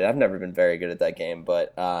I played it. I've never been very good at that game,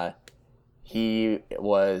 but he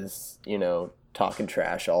was, talking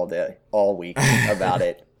trash all week about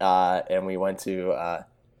it. And we went to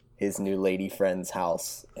his new lady friend's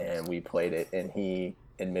house and we played it, and he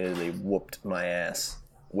admittedly whooped my ass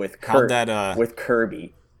with with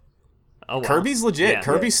Kirby. oh, wow. Kirby's legit. Yeah.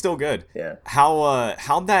 Kirby's still good. Yeah.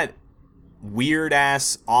 How'd that weird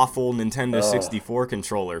ass awful Nintendo 64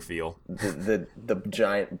 controller feel? The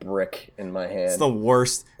giant brick in my hand. It's the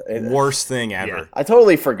worst thing ever. Yeah. I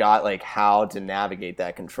totally forgot like how to navigate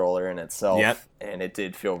that controller in itself. Yep. And it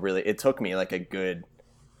did feel really, it took me like a good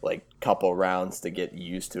couple rounds to get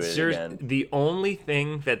used to it again. The only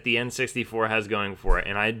thing that the N64 has going for it,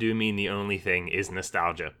 and I do mean the only thing, is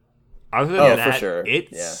nostalgia. Other than that, for sure. it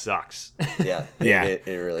Yeah. sucks. Yeah. Yeah. It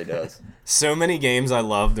really does. So many games I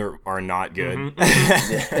loved are not good.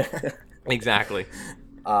 Mm-hmm. Exactly.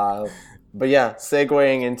 But yeah,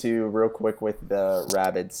 segueing into real quick with the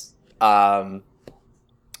Rabbids,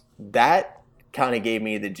 that kind of gave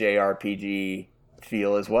me the JRPG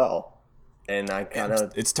feel as well. And I kind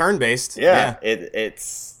of, It's turn-based.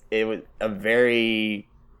 it was a very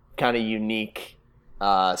kind of unique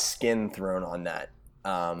skin thrown on that.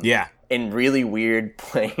 Yeah. And really weird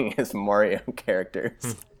playing as Mario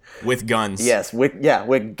characters. With guns. Yes, with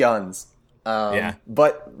guns. Yeah.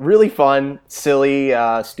 But really fun, silly,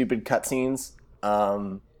 stupid cutscenes.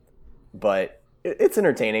 But it's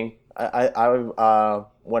entertaining. I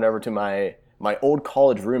went over to my old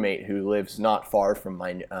college roommate who lives not far from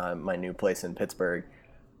my new place in Pittsburgh.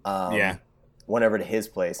 Yeah. Went over to his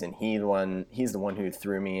place, and he's the one who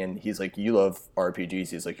threw me in. He's like, "You love RPGs."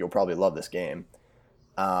 He's like, "You'll probably love this game."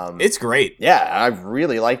 It's great. Yeah, I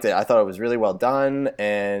really liked it. I thought it was really well done,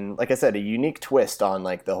 and like I said, a unique twist on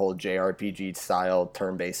like the whole JRPG style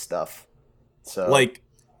turn-based stuff. So Like,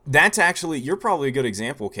 that's actually, you're probably a good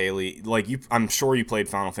example, Kaylee. Like, I'm sure you played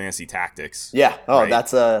Final Fantasy Tactics. yeah, right.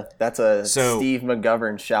 that's a So- Steve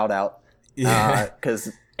McGovern shout out. Yeah.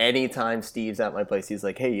 Because anytime Steve's at my place, he's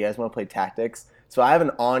like, "Hey, you guys want to play Tactics?" So I have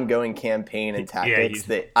an ongoing campaign in Tactics he's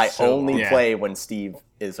that I so only Yeah. play when Steve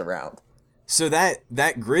is around. So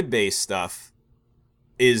that grid-based stuff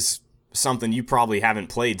is something you probably haven't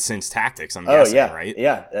played since Tactics, I'm guessing, right?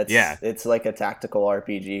 Yeah, Yeah. It's like a tactical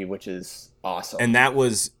RPG, which is awesome. And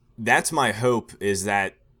that's my hope, is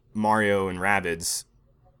that Mario and Rabbids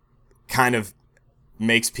kind of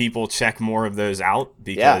makes people check more of those out,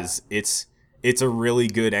 because it's a really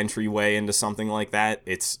good entryway into something like that.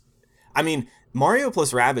 Mario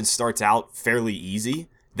plus Rabbids starts out fairly easy.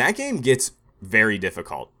 That game gets very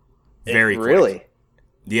difficult. Very quick. Really?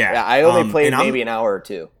 Yeah. Yeah, I only played and I'm- maybe an hour or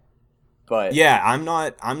two. But Yeah, I'm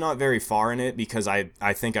not very far in it, because I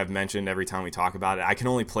think I've mentioned every time we talk about it, I can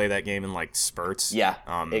only play that game in like spurts. Yeah,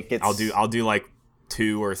 it gets- I'll do like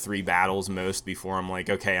 2 or 3 battles most before I'm like,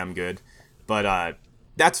 okay, I'm good. But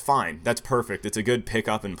that's fine. That's perfect. It's a good pick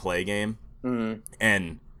up and play game. Mm-hmm.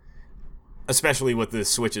 And especially with the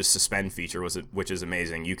Switch's suspend feature, which is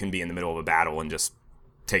amazing. You can be in the middle of a battle and just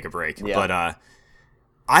take a break. Yeah. But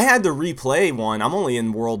I had to replay one. I'm only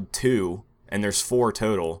in World 2, and there's 4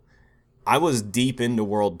 total. I was deep into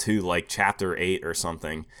World 2, like Chapter 8 or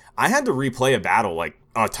something. I had to replay a battle, like,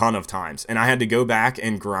 a ton of times. And I had to go back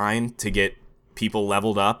and grind to get people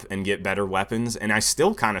leveled up and get better weapons. And I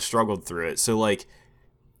still kind of struggled through it. So, like,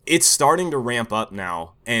 it's starting to ramp up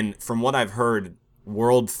now. And from what I've heard,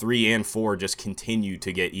 World 3 and 4 just continue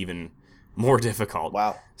to get even more difficult.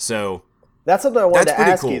 Wow. So that's something I wanted to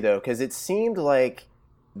ask cool. you, though, because it seemed like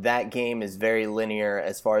that game is very linear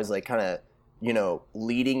as far as, like, kind of, you know,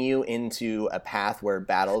 leading you into a path where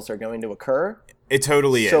battles are going to occur. It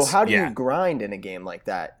totally is. So how do you grind in a game like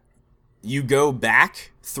that? You go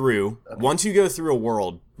back through, once you go through a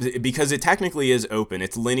world, because it technically is open.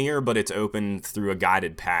 It's linear, but it's open through a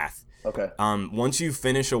guided path. Okay. Once you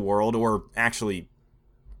finish a world, or actually,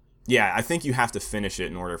 yeah, I think you have to finish it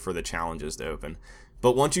in order for the challenges to open.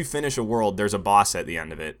 But once you finish a world, there's a boss at the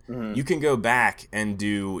end of it. Mm-hmm. You can go back and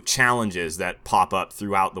do challenges that pop up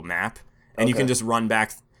throughout the map. And you can just run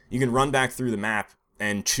back. You can run back through the map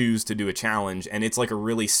and choose to do a challenge. And it's like a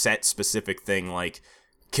really set specific thing, like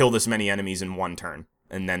kill this many enemies in one turn.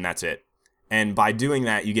 And then that's it. And by doing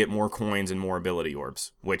that, you get more coins and more ability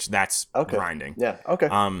orbs, which that's grinding. Yeah, okay.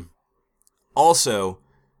 Also,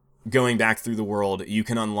 going back through the world, you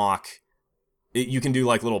can unlock... You can do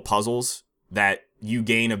like little puzzles that you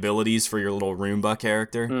gain abilities for your little Roomba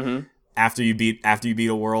character. Mm-hmm. After you beat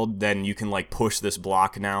a world, then you can like push this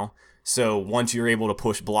block now. So once you're able to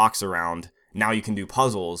push blocks around, now you can do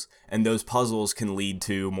puzzles, and those puzzles can lead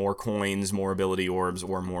to more coins, more ability orbs,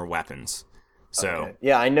 or more weapons. So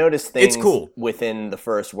yeah, I noticed things it's cool within the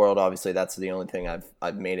first world. Obviously, that's the only thing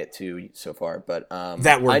I've made it to so far. But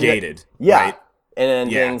that were gated, yeah, right? And then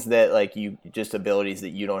things that like you just abilities that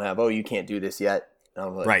you don't have. Oh, you can't do this yet.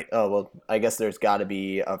 Like, right. Oh well, I guess there's got to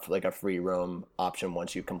be a free roam option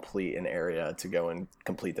once you complete an area to go and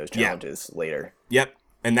complete those challenges later. Yep.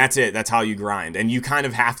 And that's it. That's how you grind. And you kind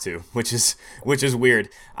of have to, which is weird.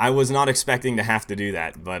 I was not expecting to have to do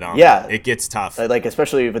that, but it gets tough. Like,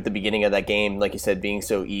 especially at the beginning of that game, like you said, being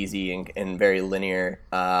so easy and very linear.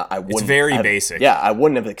 It's very basic. Yeah, I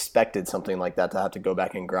wouldn't have expected something like that to have to go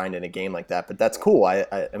back and grind in a game like that. But that's cool.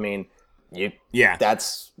 I mean,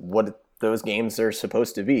 that's what those games are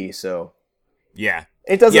supposed to be. So yeah,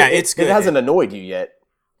 it doesn't. Yeah, it's good. It hasn't annoyed you yet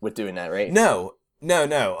with doing that, right? No.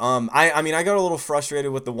 I mean, I got a little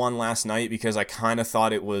frustrated with the one last night because I kind of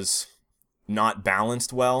thought it was not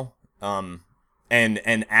balanced well. And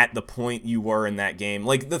at the point you were in that game,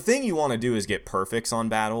 like the thing you want to do is get perfects on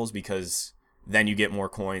battles because then you get more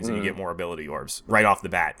coins and you get more ability orbs right off the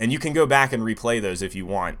bat. And you can go back and replay those if you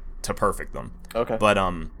want to perfect them. Okay. But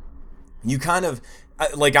you kind of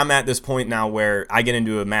like I'm at this point now where I get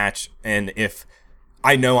into a match and if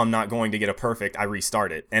I know I'm not going to get a perfect, I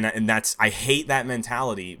restart it. And that's, I hate that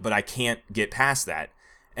mentality, but I can't get past that.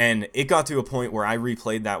 And it got to a point where I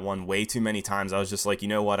replayed that one way too many times. I was just like, you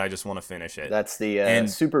know what? I just want to finish it. That's the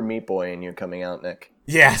Super Meat Boy in you coming out, Nick.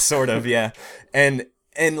 Yeah, sort of, yeah. And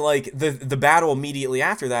like the battle immediately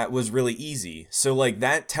after that was really easy. So like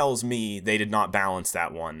that tells me they did not balance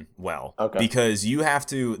that one well. Okay. Because you have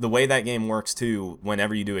to, the way that game works too,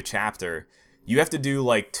 whenever you do a chapter, you have to do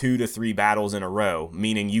like 2 to 3 battles in a row,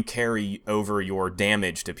 meaning you carry over your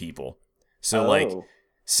damage to people. So like,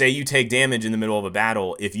 say you take damage in the middle of a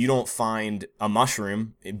battle, if you don't find a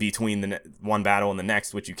mushroom between the one battle and the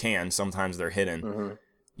next, which you can, sometimes they're hidden,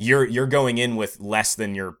 you're going in with less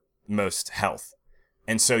than your most health.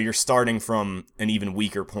 And so you're starting from an even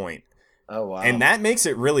weaker point. Oh, wow. And that makes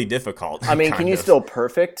it really difficult. I mean, can you still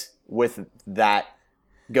perfect with that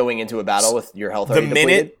going into a battle with your health already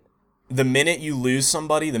depleted? The minute you lose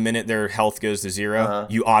somebody, the minute their health goes to 0,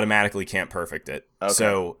 you automatically can't perfect it. Okay.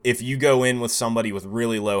 So if you go in with somebody with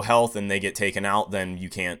really low health and they get taken out, then you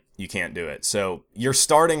can't do it. So you're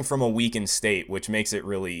starting from a weakened state, which makes it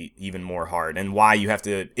really even more hard. And why you have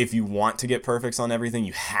to, if you want to get perfects on everything,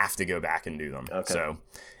 you have to go back and do them. Okay. So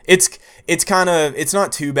it's kind of, it's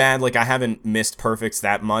not too bad. Like I haven't missed perfects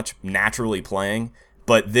that much naturally playing.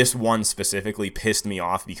 But this one specifically pissed me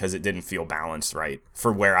off because it didn't feel balanced right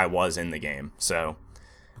for where I was in the game. So,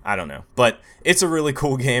 I don't know. But it's a really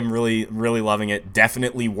cool game. Really, really loving it.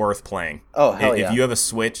 Definitely worth playing. Oh, hell yeah. If you have a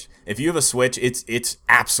Switch, it's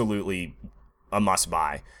absolutely a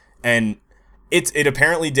must-buy. And it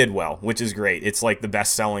apparently did well, which is great. It's like the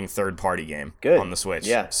best-selling third-party game on the Switch.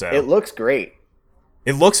 Yeah, so it looks great.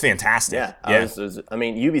 It looks fantastic. Yeah. I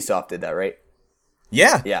mean, Ubisoft did that, right?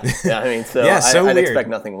 Yeah. Yeah. I mean, so, I'd expect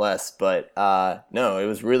nothing less. But no, it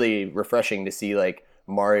was really refreshing to see like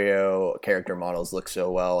Mario character models look so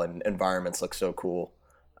well and environments look so cool.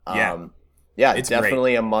 Yeah, It's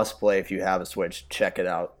definitely great. a must play if you have a Switch. Check it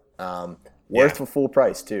out. Worth the full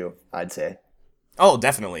price too, I'd say. Oh,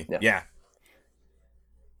 definitely. Yeah. Yeah.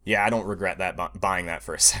 Yeah, I don't regret that buying that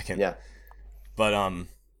for a second. Yeah. But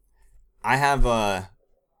I have a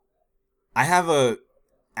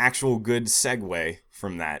actual good segue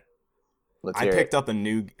from that. Let's I hear picked it. up a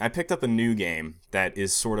new game that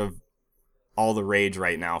is sort of all the rage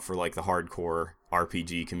right now for like the hardcore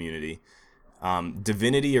RPG community.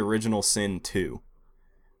 Divinity Original Sin 2,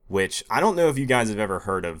 which I don't know if you guys have ever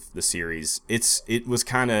heard of the series. It's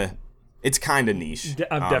kind of niche.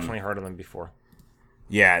 I've definitely heard of them before.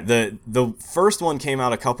 Yeah, the first one came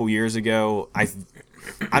out a couple years ago.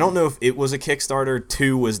 I don't know if it was a Kickstarter.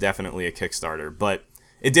 2 was definitely a Kickstarter, but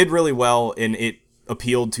it did really well, and it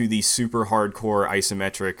appealed to the super hardcore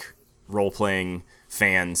isometric role-playing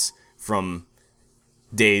fans from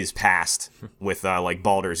days past with like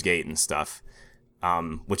Baldur's Gate and stuff,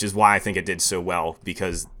 which is why I think it did so well,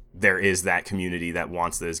 because there is that community that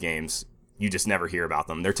wants those games. You just never hear about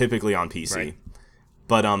them. They're typically on PC. Right.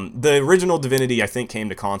 But the original Divinity, I think, came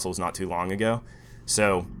to consoles not too long ago.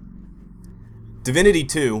 So Divinity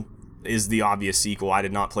 2 is the obvious sequel. I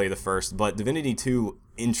did not play the first, but Divinity 2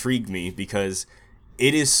 intrigued me because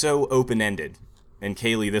it is so open-ended. And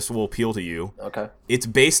Kaylee, this will appeal to you. Okay. It's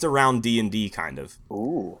based around D&D kind of.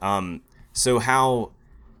 Ooh. So how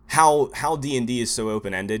D&D is so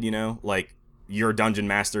open-ended, you know? Like, your dungeon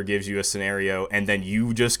master gives you a scenario, and then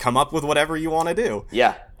you just come up with whatever you want to do.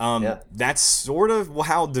 Yeah. That's sort of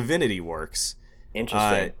how Divinity works.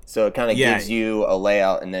 Interesting. So it kind of gives you a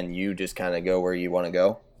layout, and then you just kind of go where you want to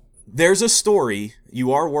go? There's a story.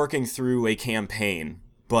 You are working through a campaign,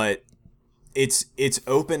 but it's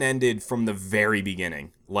open-ended from the very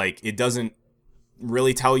beginning. Like, it doesn't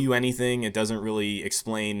really tell you anything. It doesn't really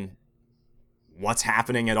explain what's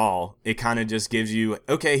happening at all. It kind of just gives you,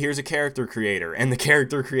 okay, here's a character creator, and the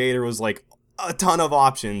character creator was like a ton of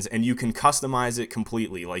options, and you can customize it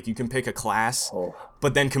completely. Like, you can pick a class,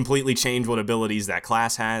 but then completely change what abilities that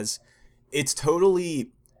class has. It's totally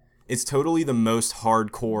the most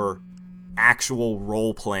hardcore actual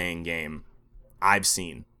role-playing game I've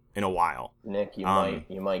seen in a while. Nick, you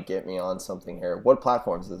might get me on something here. What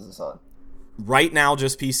platforms is this on? Right now,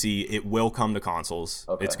 just PC. It will come to consoles.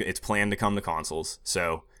 Okay. It's planned to come to consoles.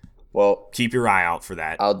 So, well, keep your eye out for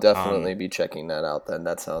that. I'll definitely be checking that out. Then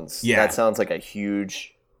that sounds like a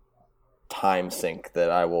huge time sink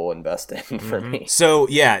that I will invest in for me. So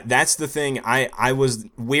yeah, that's the thing. I was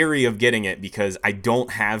weary of getting it because I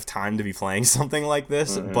don't have time to be playing something like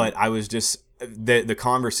this. But I was just the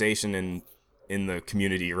conversation in the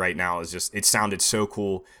community right now is just, it sounded so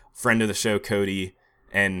cool. Friend of the show, Cody,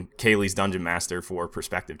 and Kaylee's Dungeon Master for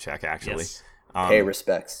Perspective Check, actually. Yes. Pay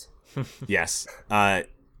respects. Yes.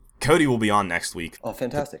 Cody will be on next week. Oh,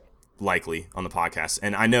 fantastic. Likely on the podcast.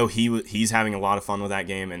 And I know he's having a lot of fun with that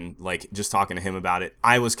game, and like just talking to him about it,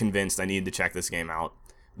 I was convinced I needed to check this game out.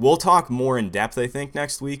 We'll talk more in depth, I think,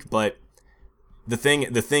 next week, but the thing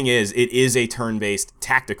is, it is a turn-based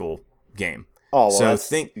tactical game. Oh, well,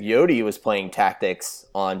 Yodi was playing tactics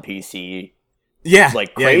on PC. Yeah,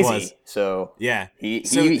 like crazy. Yeah, he was. So yeah, he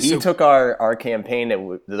took our campaign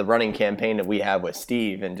the running campaign that we have with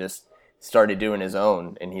Steve and just started doing his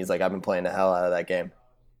own. And he's like, I've been playing the hell out of that game.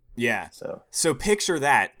 Yeah. So picture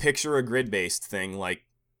that. Picture a grid-based thing like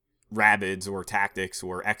Rabbids or Tactics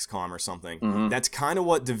or XCOM or something. That's kind of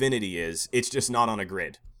what Divinity is. It's just not on a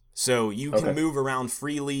grid. So you can move around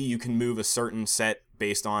freely. You can move a certain set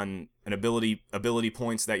based on an ability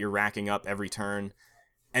points that you're racking up every turn,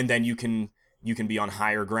 and then you can be on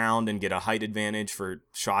higher ground and get a height advantage for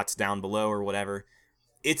shots down below or whatever.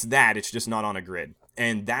 It's just not on a grid.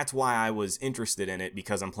 And that's why I was interested in it,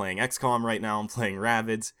 because I'm playing XCOM right now, I'm playing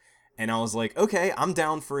Rabbids, and I was like, okay, I'm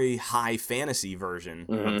down for a high fantasy version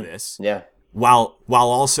of this. Yeah. While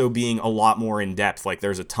also being a lot more in depth. Like,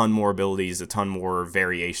 there's a ton more abilities, a ton more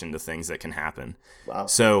variation to things that can happen. Wow.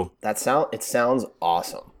 So it sounds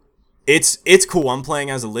awesome. It's cool. I'm playing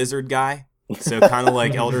as a lizard guy. So kind of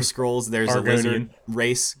like Elder Scrolls, there's Argonian. a lizard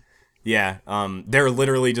race. Yeah, they're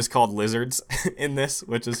literally just called lizards in this,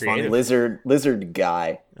 which is funny. Lizard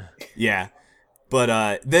guy. Yeah,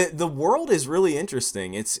 but the world is really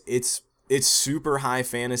interesting. It's super high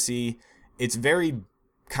fantasy. It's very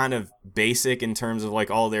kind of basic in terms of like,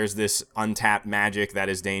 oh, there's this untapped magic that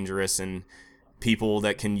is dangerous, and people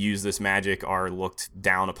that can use this magic are looked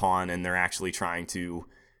down upon, and they're actually trying to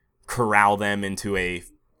corral them into a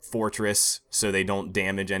fortress so they don't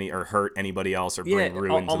damage any or hurt anybody else or bring ruin to the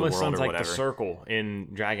world or whatever. Almost sounds like the Circle in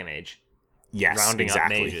Dragon Age. Yes, rounding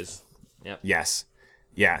exactly. up mages. Yep. Yes.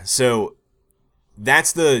 Yeah. So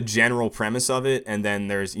that's the general premise of it. And then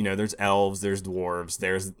there's elves, there's dwarves,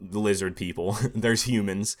 there's the lizard people, there's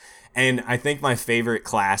humans. And I think my favorite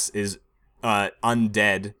class is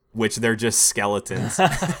undead, which they're just skeletons.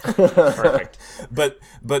 Perfect. But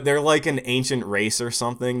they're like an ancient race or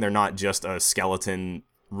something. They're not just a skeleton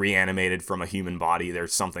reanimated from a human body. They're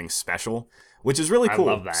something special, which is really cool.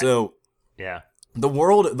 I love that. So yeah. The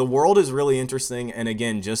world is really interesting, and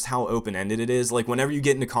again, just how open-ended it is. Like, whenever you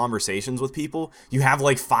get into conversations with people, you have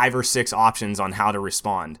like 5 or 6 options on how to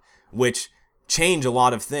respond, which change a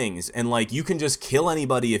lot of things. And like, you can just kill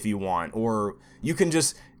anybody if you want, or you can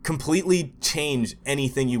just completely change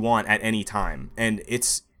anything you want at any time. And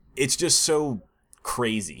it's just so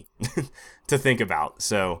crazy to think about.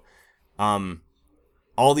 So,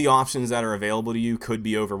 all the options that are available to you could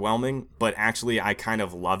be overwhelming, but actually I kind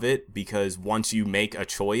of love it, because once you make a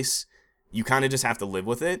choice, you kind of just have to live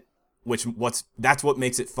with it, that's what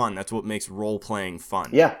makes it fun. That's what makes role-playing fun.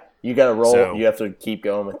 Yeah, you got to roll. So, you have to keep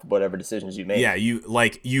going with whatever decisions you make. Yeah, you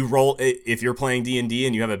roll. If you're playing D&D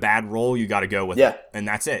and you have a bad roll, you got to go with it, and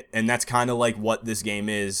that's it. And that's kind of like what this game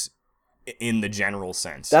is in the general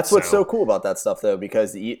sense. That's what's so cool about that stuff, though,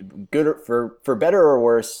 because good for better or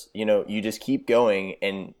worse, you just keep going,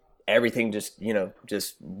 and everything just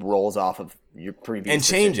rolls off of your previous and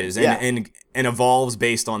changes and evolves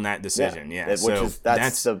based on that decision. Yeah, that's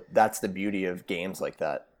the beauty of games like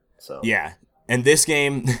that. So yeah, and this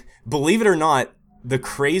game, believe it or not, the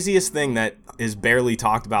craziest thing that is barely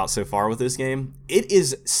talked about so far with this game, it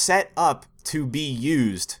is set up to be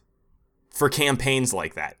used for campaigns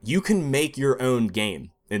like that. You can make your own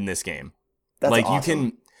game in this game. That's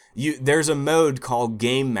awesome. There's a mode called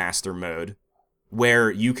Game Master mode where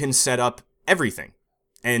you can set up everything.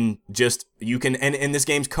 And and this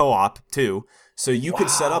game's co-op too. So you could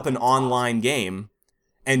set up an online game,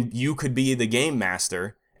 and you could be the game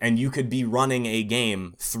master, and you could be running a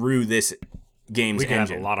game through this game's engine. We can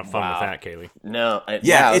have a lot of fun with that, Kaylee. No, I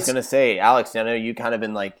was going to say, Alex, I know you kind of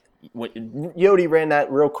been like, Yodi ran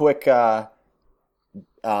that real quick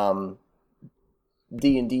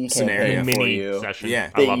D&D campaign for you session.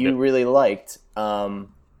 Yeah, that you really liked. You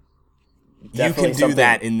can do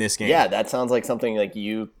that in this game. Yeah, that sounds like something like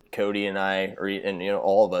you, Cody, and I, and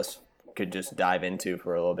all of us could just dive into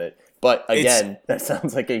for a little bit. But again, that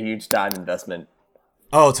sounds like a huge time investment.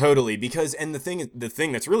 Oh, totally. Because the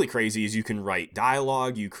thing that's really crazy is you can write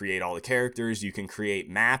dialogue, you create all the characters, you can create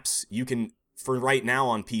maps, you can. For right now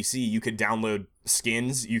on PC, you could download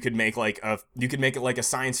skins. You could make it like a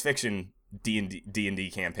science fiction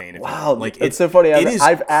D&D campaign. Wow, it's so funny.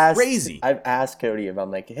 I've asked crazy. I've asked Cody if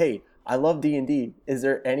I'm like, hey, I love D&D. Is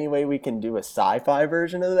there any way we can do a sci-fi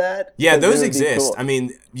version of that? Yeah, those exist. Cool. I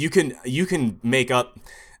mean, you can make up.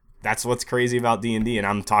 That's what's crazy about D&D, and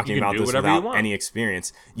I'm talking about this without any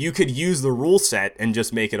experience. You could use the rule set and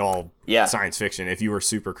just make it all science fiction if you were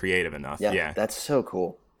super creative enough. Yeah. That's so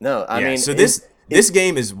cool. No, I mean, so this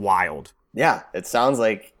game is wild. Yeah, it sounds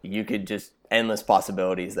like you could just endless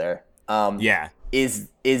possibilities there. Is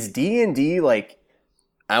D&D like?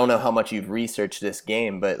 I don't know how much you've researched this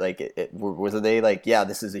game, but like, was they like, yeah,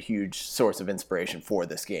 this is a huge source of inspiration for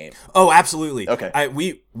this game? Oh, absolutely.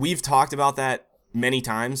 Okay, we've talked about that many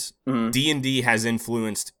times. Mm-hmm. D&D has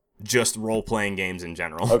influenced just role playing games in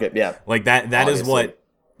general. Okay, yeah, like that is what.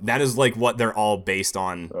 That is like what they're all based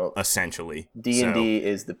on, essentially. D&D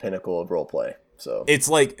is the pinnacle of roleplay. So it's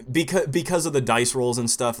like because of the dice rolls and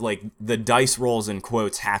stuff. Like the dice rolls in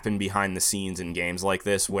quotes happen behind the scenes in games like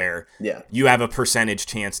this, where you have a percentage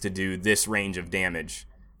chance to do this range of damage.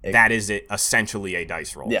 That is essentially a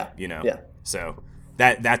dice roll. Yeah, So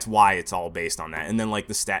that's why it's all based on that. And then like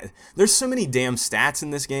the stat, there's so many damn stats in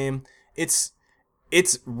this game.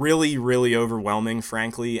 It's really, really overwhelming,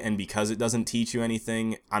 frankly, and because it doesn't teach you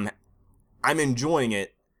anything, I'm enjoying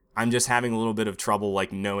it. I'm just having a little bit of trouble,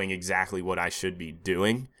 like, knowing exactly what I should be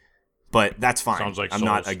doing, but that's fine. Sounds like I'm Souls.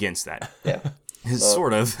 Not against that. Yeah.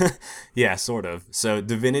 Sort of. Yeah, sort of. So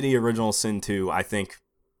Divinity Original Sin 2, I think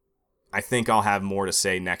I'll have more to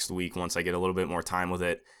say next week once I get a little bit more time with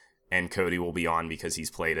it, and Cody will be on because he's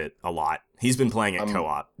played it a lot. He's been playing it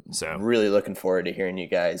co-op. So really looking forward to hearing you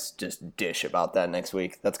guys just dish about that next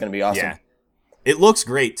week. That's going to be awesome. Yeah. It looks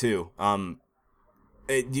great too.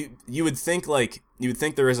 You would think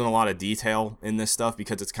there isn't a lot of detail in this stuff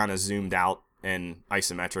because it's kind of zoomed out and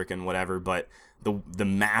isometric and whatever, but the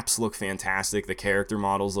maps look fantastic, the character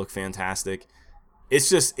models look fantastic.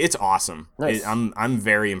 It's awesome. Nice. I'm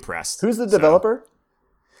very impressed. Who's the developer?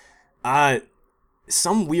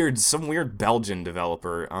 Some weird Belgian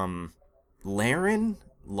developer. Lauren?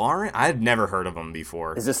 I had never heard of them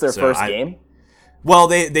before. Is this their first game? Well,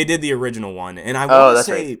 they did the original one, and I want to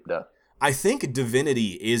say right. I think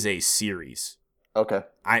Divinity is a series. Okay.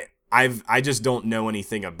 I just don't know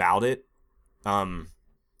anything about it. And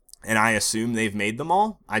I assume they've made them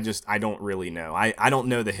all. I don't really know. I don't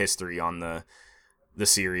know the history on the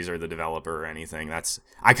series or the developer or anything.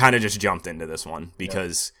 I kind of just jumped into this one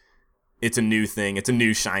because it's a new thing. It's a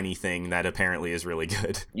new shiny thing that apparently is really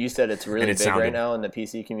good. You said it's really big right now in the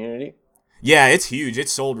PC community? Yeah, it's huge.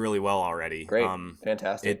 It's sold really well already. Great.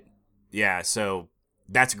 Fantastic. So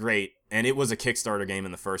that's great. And it was a Kickstarter game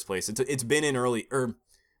in the first place. It's been in early, or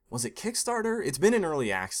was it Kickstarter? It's been in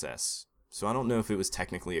early access. So I don't know if it was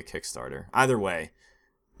technically a Kickstarter. Either way,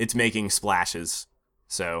 it's making splashes.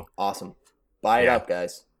 So awesome. Buy it up,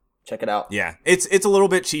 guys. Check it out. Yeah. It's a little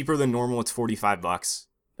bit cheaper than normal. It's $45.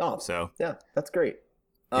 Oh. So yeah, that's great.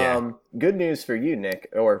 Yeah. Good news for you, Nick,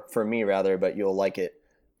 or for me rather, but you'll like it.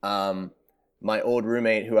 My old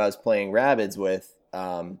roommate who I was playing Rabbids with,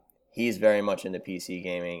 he's very much into PC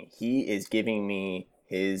gaming. He is giving me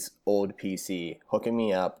his old PC, hooking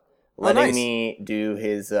me up, letting me do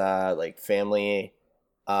his family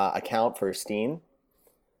account for Steam.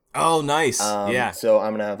 Oh, nice. Yeah. So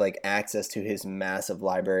I'm gonna have access to his massive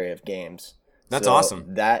library of games. That's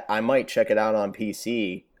awesome. That I might check it out on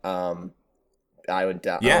PC. I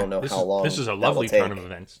don't know how long. This is a lovely turn of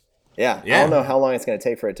events. Yeah, I don't know how long it's going to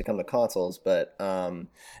take for it to come to consoles, but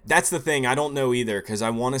that's the thing. I don't know either because I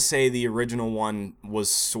want to say the original one was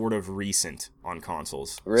sort of recent on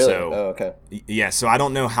consoles. Really? So, okay. Yeah, so I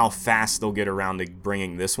don't know how fast they'll get around to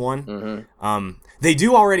bringing this one. Mm-hmm. They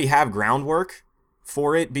do already have groundwork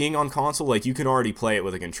for it being on console. You can already play it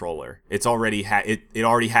with a controller. It's already it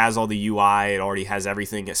already has all the UI. It already has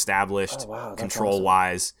everything established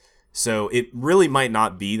control-wise. So it really might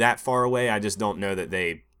not be that far away. I just don't know that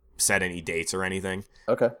they set any dates or anything.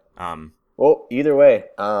 Okay. Well, either way,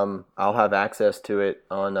 I'll have access to it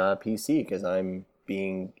on PC because I'm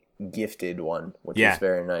being gifted one, which is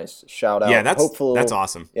very nice. Shout out. Yeah, that's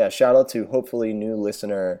awesome. Yeah, shout out to hopefully new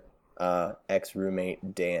listener,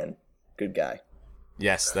 ex-roommate Dan. Good guy.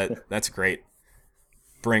 Yes, that's great.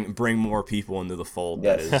 Bring more people into the fold.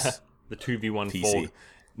 Yes. That is the 2v1 PC. fold.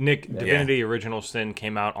 Nick, Divinity Original Sin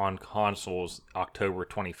came out on consoles October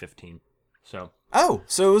 2015. So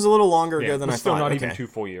so it was a little longer ago than I thought. Still not even 2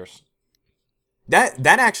 full years. That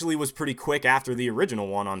actually was pretty quick after the original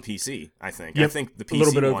one on PC, I think. Yep. I think the PC a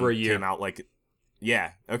little bit one over a year. came out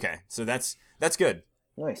okay. So that's good.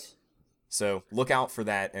 Nice. So look out for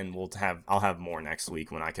that, and I'll have more next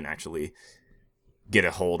week when I can actually get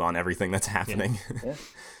a hold on everything that's happening.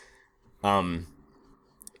 Yeah.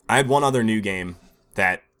 I had one other new game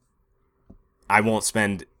that I won't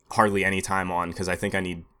spend hardly any time on because I think I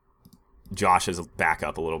need Josh's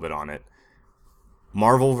backup a little bit on it.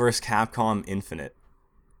 Marvel vs. Capcom Infinite.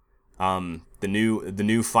 The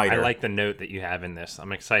new fighter. I like the note that you have in this.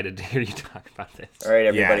 I'm excited to hear you talk about this. All right,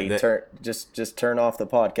 everybody, just turn off the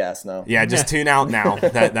podcast now. Yeah, just tune out now.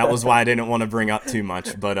 That was why I didn't want to bring up too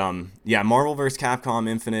much. But Marvel vs. Capcom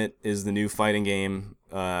Infinite is the new fighting game.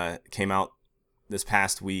 Came out this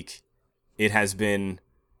past week. It has been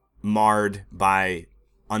marred by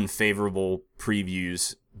unfavorable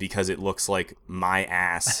previews because it looks like my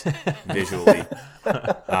ass visually,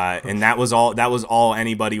 and that was all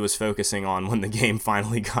anybody was focusing on when the game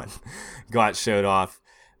finally got showed off.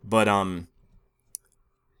 But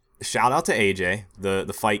shout out to AJ,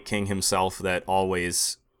 the Fight King himself, that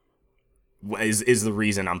always is the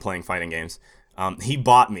reason I'm playing fighting games. He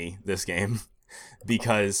bought me this game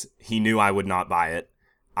because he knew I would not buy it.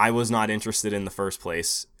 I was not interested in the first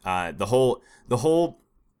place. The whole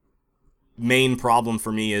main problem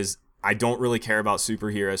for me is I don't really care about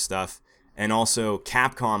superhero stuff, and also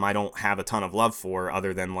Capcom I don't have a ton of love for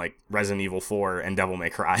other than Resident Evil 4 and Devil May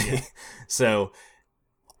Cry. So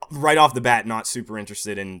right off the bat, not super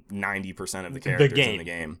interested in 90% of the characters in the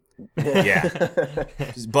game. Yeah.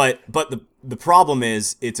 but the problem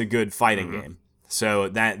is it's a good fighting game. So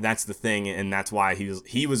that's the thing, and that's why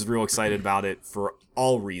he was real excited about it for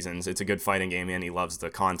all reasons. It's a good fighting game and he loves the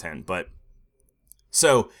content. But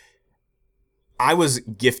so I was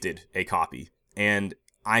gifted a copy, and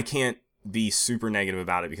I can't be super negative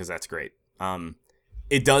about it because that's great.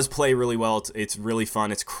 It does play really well. It's really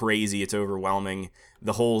fun. It's crazy. It's overwhelming.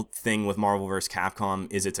 The whole thing with Marvel vs.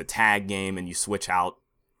 Capcom is it's a tag game and you switch out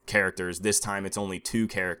characters. This time it's only 2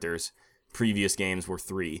 characters. Previous games were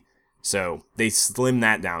 3. So they slimmed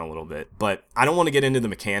that down a little bit. But I don't want to get into the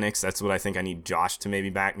mechanics. That's what I think I need Josh to maybe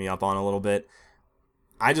back me up on a little bit.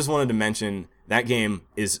 I just wanted to mention that game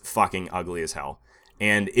is fucking ugly as hell.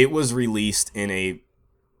 And it was released in a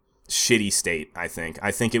shitty state, I think.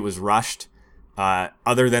 I think it was rushed.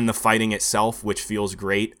 Other than the fighting itself, which feels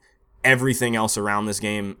great, everything else around this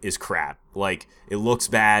game is crap. Like, it looks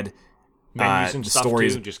bad. Menus and stuff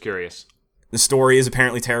too, just curious. The story is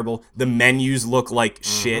apparently terrible. The menus look like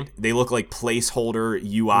shit. They look like placeholder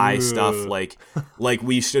UI stuff. Like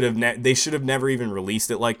they should have never even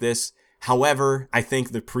released it like this. However, I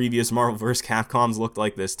think the previous Marvel vs. Capcoms looked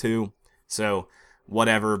like this too. So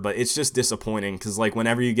whatever, but it's just disappointing because like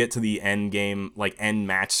whenever you get to the end game, like end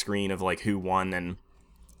match screen of like who won and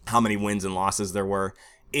how many wins and losses there were,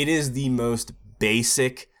 it is the most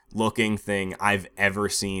basic looking thing I've ever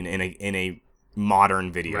seen in a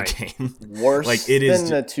modern video game. Worse like it is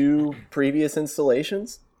than the two previous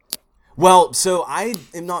installations? Well, so I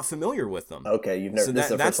am not familiar with them. Okay, you've never.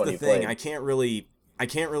 So that's the thing. Played. I can't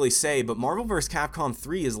really say, but Marvel vs. Capcom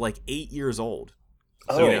 3 is like 8 years old.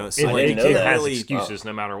 Oh, so like you can't has excuses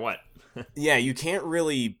no matter what. Yeah, you can't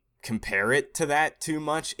really compare it to that too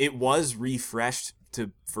much. It was refreshed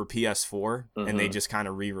for PS4, and they just kind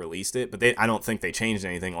of re-released it, but I don't think they changed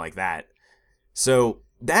anything like that. So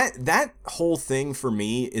that whole thing for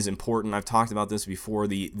me is important. I've talked about this before.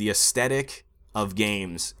 The aesthetic of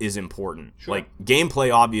games is important. Sure. Like,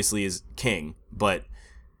 gameplay obviously is king, but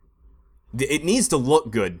it needs to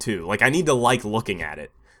look good too. Like, I need to like looking at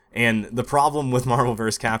it. And the problem with Marvel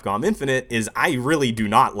vs. Capcom Infinite is I really do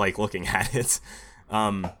not like looking at it.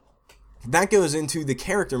 That goes into the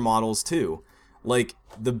character models too. Like,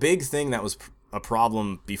 the big thing that was a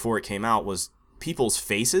problem before it came out was people's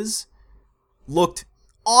faces looked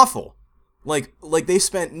awful. Like they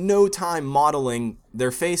spent no time modeling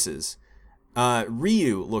their faces.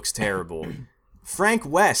 Ryu looks terrible. Frank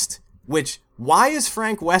West, why is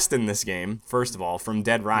Frank West in this game, first of all, from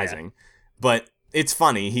Dead Rising? Yeah. But it's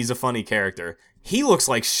funny. He's a funny character. He looks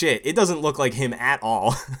like shit. It doesn't look like him at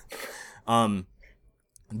all.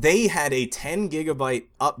 They had a 10 gigabyte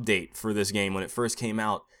update for this game when it first came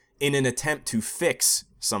out in an attempt to fix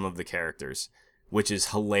some of the characters, which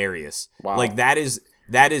is hilarious. Wow. Like, that is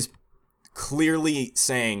clearly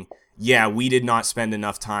saying, yeah, we did not spend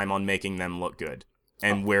enough time on making them look good.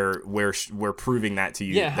 And we're proving that to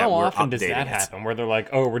you. Yeah, how often does that happen? Where they're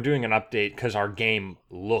like, "Oh, we're doing an update because our game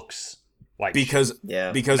looks like because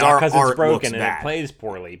not our it's art broken looks and bad. It plays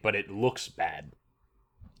poorly, but it looks bad."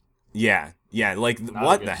 Yeah. Like,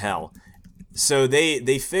 what the hell? So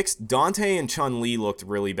they fixed Dante and Chun-Li looked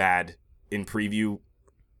really bad in preview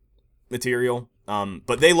material.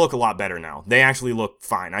 But they look a lot better now. They actually look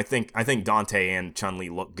fine. I think Dante and Chun-Li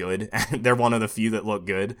look good. They're one of the few that look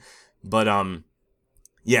good. But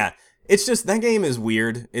yeah, it's just that game is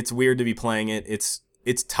weird. It's weird to be playing it.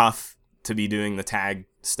 It's tough to be doing the tag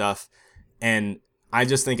stuff. And I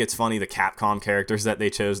just think it's funny the Capcom characters that they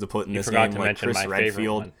chose to put in this game, like Chris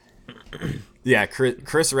Redfield. Yeah,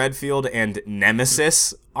 Chris Redfield and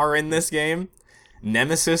Nemesis are in this game.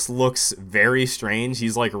 Nemesis looks very strange.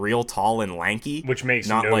 He's like real tall and lanky, which makes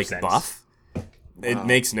not no like sense. Buff. Wow. It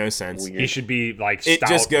makes no sense. Weird. He should be like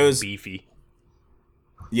stout and beefy.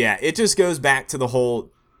 Yeah, it just goes back to the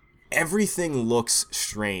whole everything looks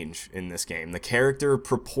strange in this game. The character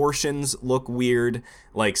proportions look weird.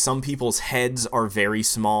 Like, some people's heads are very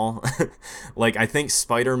small. Like, I think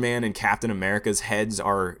Spider-Man and Captain America's heads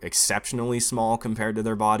are exceptionally small compared to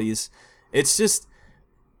their bodies. It just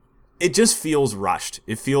feels rushed.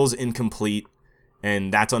 It feels incomplete,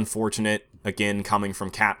 and that's unfortunate, again, coming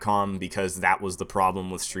from Capcom, because that was the problem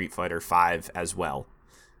with Street Fighter V as well.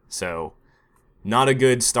 So, not a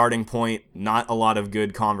good starting point, not a lot of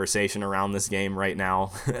good conversation around this game right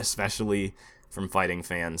now, especially from fighting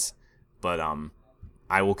fans. But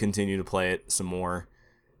I will continue to play it some more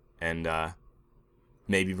and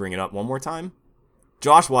maybe bring it up one more time.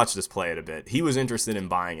 Josh watched us play it a bit. He was interested in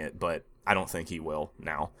buying it, but I don't think he will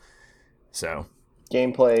now. So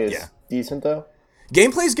gameplay is decent though.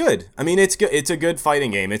 Gameplay's good. I mean, it's good. It's a good fighting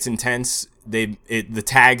game. It's intense. The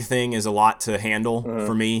tag thing is a lot to handle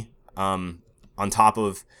for me. On top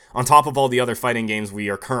of all the other fighting games we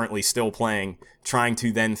are currently still playing, trying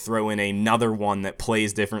to then throw in another one that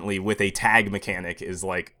plays differently with a tag mechanic is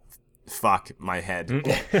like, fuck my head.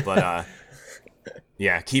 But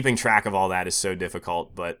yeah, keeping track of all that is so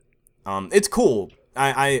difficult. But it's cool.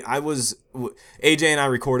 AJ and I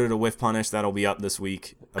recorded a Whiff Punish that'll be up this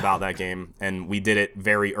week about that game, and we did it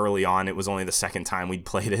very early on. It was only the second time we'd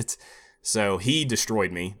played it, so he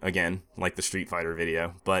destroyed me again, like the Street Fighter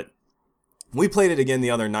video. But we played it again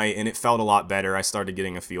the other night, and it felt a lot better. I started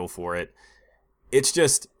getting a feel for it. It's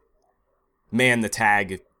just, man,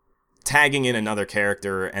 the tagging in another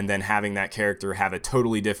character and then having that character have a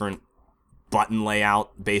totally different button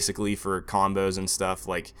layout, basically, for combos and stuff,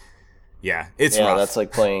 like, yeah, it's rough. That's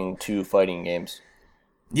like playing two fighting games.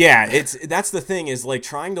 Yeah, that's the thing is like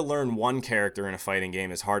trying to learn one character in a fighting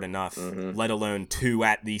game is hard enough, let alone two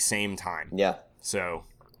at the same time. Yeah. So,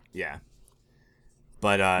 yeah.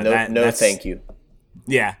 But that's thank you.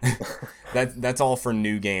 Yeah. that's all for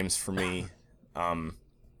new games for me.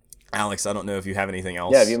 Alex, I don't know if you have anything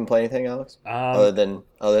else. Yeah, have you been playing anything, Alex? Other than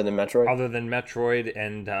Metroid? Other than Metroid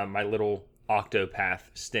and my little Octopath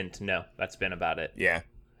stint, no, that's been about it. Yeah.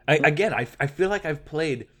 I feel like I've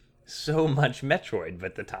played so much Metroid,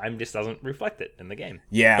 but the time just doesn't reflect it in the game.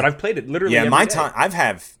 Yeah. But I've played it literally every day. Time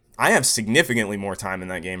I have significantly more time in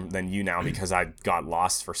that game than you now because I got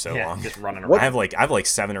lost for so long. Just running around. I have like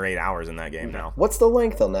 7 or 8 hours in that game now. What's the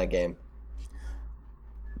length on that game?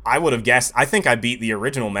 I would have guessed. I think I beat the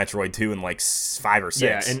original Metroid 2 in like 5 or 6.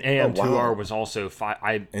 Yeah, and AM2R was also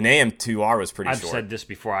 5. And AM2R was pretty short. I've said this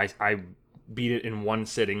before. I beat it in one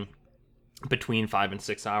sitting between 5 and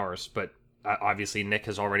 6 hours, but obviously Nick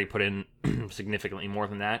has already put in significantly more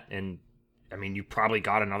than that, and I mean you probably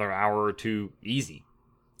got another hour or two easy.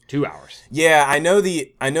 2 hours. Yeah, I know the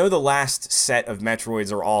last set of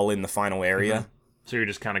Metroids are all in the final area. Mm-hmm. So you're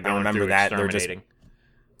just kind of going through exterminating.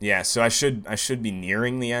 Yeah, so I should be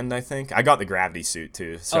nearing the end, I think. I got the gravity suit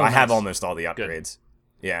too. So I nice. have almost all the upgrades.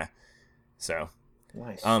 Good. Yeah. So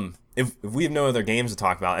nice. If we have no other games to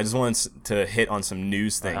talk about, I just wanted to hit on some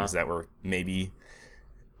news things that were maybe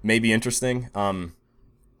interesting.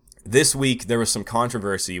 This week there was some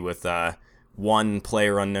controversy with one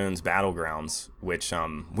PlayerUnknown's Battlegrounds, which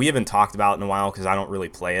we haven't talked about in a while because I don't really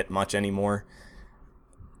play it much anymore.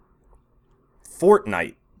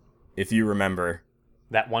 Fortnite, if you remember,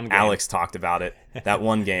 that one game. Alex talked about it. That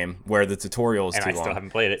one game where the tutorial is too long. And I still haven't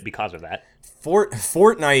played it because of that.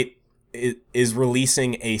 Fortnite is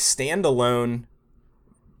releasing a standalone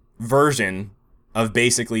version of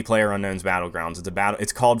basically PlayerUnknown's Battlegrounds.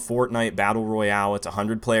 It's called Fortnite Battle Royale. It's a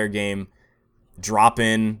 100-player game. Drop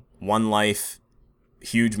in, one life,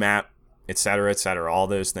 huge map, etc., all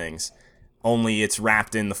those things. Only it's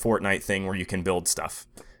wrapped in the Fortnite thing where you can build stuff.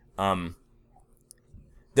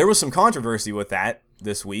 There was some controversy with that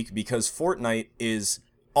this week because Fortnite is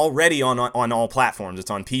already on all platforms.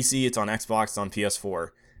 It's on PC, it's on Xbox, it's on PS4.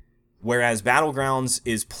 Whereas Battlegrounds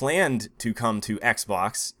is planned to come to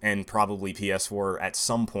Xbox and probably PS4 at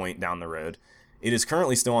some point down the road. It is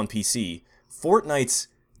currently still on PC. Fortnite's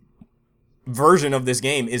version of this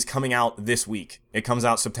game is coming out this week. It comes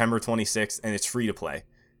out September 26th and it's free to play.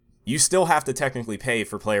 You still have to technically pay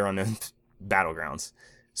for PlayerUnknown's Battlegrounds.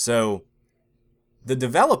 So the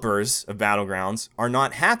developers of Battlegrounds are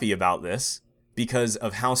not happy about this because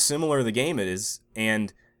of how similar the game is,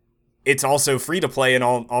 and it's also free to play and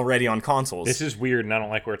already on consoles. This is weird, and I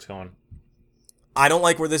don't like where it's going. I don't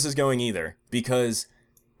like where this is going either, because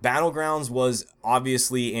Battlegrounds was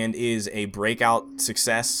obviously and is a breakout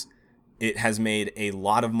success. It has made a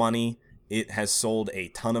lot of money. It has sold a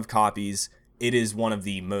ton of copies. It is one of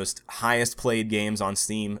the most highest played games on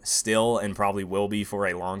Steam still, and probably will be for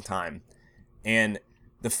a long time. And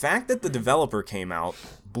the fact that the developer came out,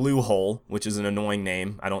 Bluehole, which is an annoying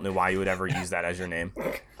name, I don't know why you would ever use that as your name,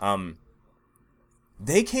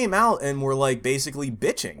 they came out and were like basically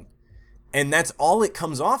bitching. And that's all it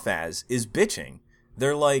comes off as, is bitching.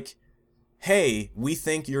 They're like, hey, we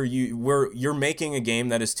think you're making a game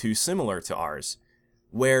that is too similar to ours.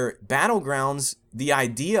 Where Battlegrounds, the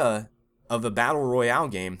idea of a battle royale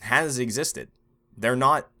game has existed.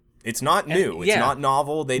 It's not new. It's not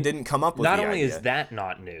novel. They didn't come up with the idea. Not only is that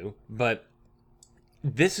not new, but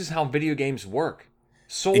this is how video games work.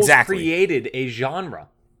 Souls created a genre.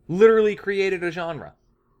 Literally created a genre.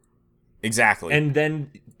 Exactly. And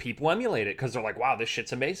then people emulate it because they're like, wow, this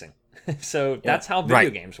shit's amazing. So that's how video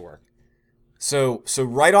games work. So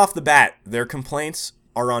right off the bat, their complaints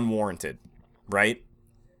are unwarranted, right?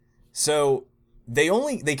 So they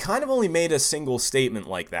kind of only made a single statement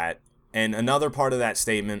like that. And another part of that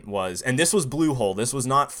statement was, and this was Bluehole, this was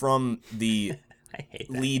not from the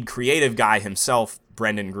lead creative guy himself,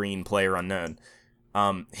 Brendan Green, PlayerUnknown.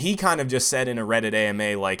 He kind of just said in a Reddit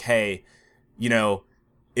AMA, like, hey,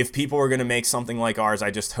 if people are going to make something like ours,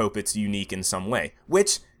 I just hope it's unique in some way.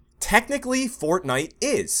 Which, technically, Fortnite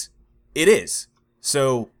is. It is.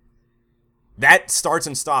 So, that starts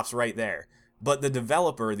and stops right there. But the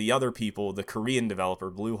developer, the other people, the Korean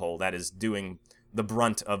developer, Bluehole, that is doing the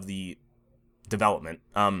brunt of the development,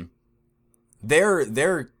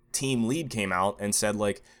 their team lead came out and said,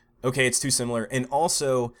 like, okay, it's too similar. And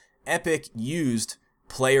also, Epic used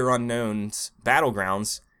PlayerUnknown's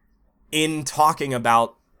Battlegrounds in talking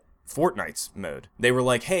about Fortnite's mode. They were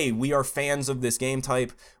like, hey, we are fans of this game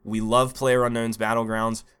type. We love PlayerUnknown's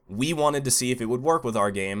Battlegrounds. We wanted to see if it would work with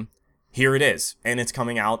our game. here it is, and it's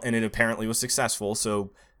coming out, and it apparently was successful,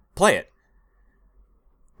 so play it.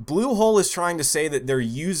 Bluehole is trying to say that they're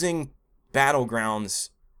using Battlegrounds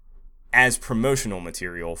as promotional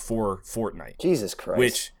material for Fortnite. Jesus Christ.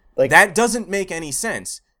 Which, that doesn't make any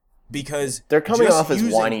sense, because they're coming off as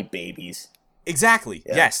whiny babies. Exactly.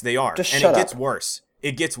 Yeah. Yes, they are. Just and shut it gets up. worse.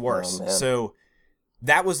 It gets worse. So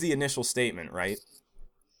that was the initial statement, right?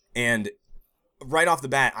 And right off the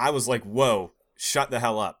bat, I was like, whoa, shut the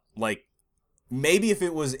hell up. Like, maybe if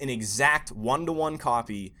it was an exact one-to-one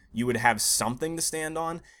copy, you would have something to stand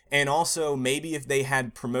on. And also, maybe if they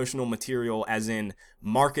had promotional material, as in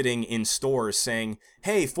marketing in stores saying,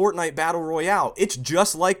 hey, Fortnite Battle Royale, it's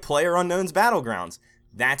just like PlayerUnknown's Battlegrounds.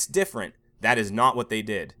 That's different. That is not what they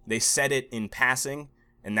did. They said it in passing,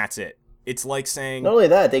 and that's it. It's like saying... Not only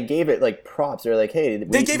that, they gave it, like, props. They're like, hey...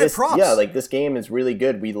 They gave it props. Yeah, like, this game is really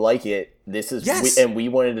good. We like it. This is... Yes. And we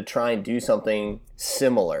wanted to try and do something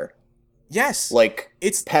similar. Yes. Like,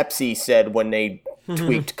 it's Pepsi said when they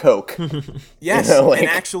tweaked Coke. Yes, you know, like... and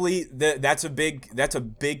actually, that's a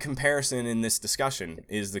big comparison in this discussion,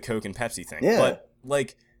 is the Coke and Pepsi thing. Yeah. But,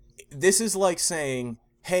 like, this is like saying,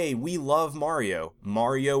 hey, we love Mario.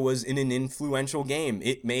 Mario was in an influential game.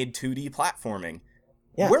 It made 2D platforming.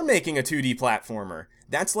 Yeah. We're making a 2D platformer.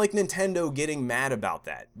 That's like Nintendo getting mad about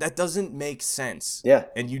that. That doesn't make sense. Yeah.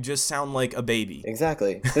 And you just sound like a baby.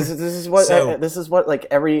 Exactly. This is what this is what like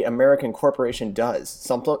every American corporation does.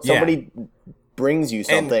 Somebody brings you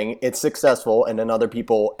something, it's successful, and then other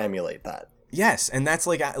people emulate that. Yes, and that's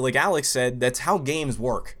like Alex said, that's how games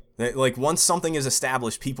work. Like, once something is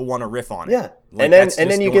established, people want to riff on it. Yeah. Like,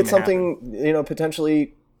 and then you get something,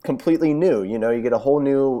 potentially completely new. You get a whole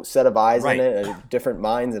new set of eyes in it, and different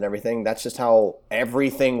minds and everything. That's just how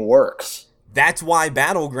everything works. That's why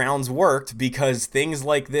Battlegrounds worked, because things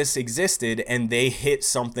like this existed, and they hit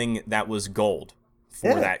something that was gold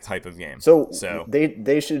for that type of game. So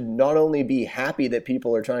they should not only be happy that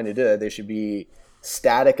people are trying to do it, they should be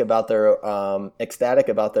ecstatic about their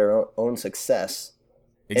own success.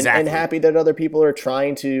 Exactly. And happy that other people are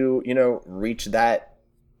trying to, reach that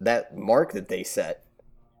mark that they set.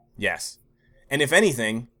 Yes. And if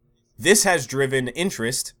anything, this has driven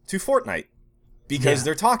interest to Fortnite, because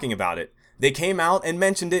they're talking about it. They came out and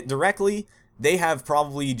mentioned it directly. They have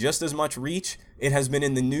probably just as much reach. It has been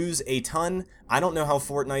in the news a ton. I don't know how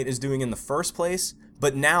Fortnite is doing in the first place,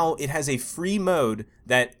 but now it has a free mode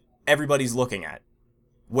that everybody's looking at.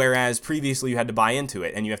 Whereas previously you had to buy into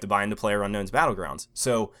it, and you have to buy into PlayerUnknown's Battlegrounds.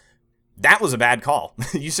 So that was a bad call.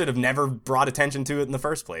 You should have never brought attention to it in the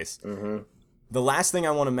first place. Mm-hmm. The last thing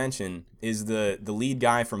I want to mention is the lead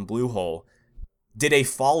guy from Bluehole did a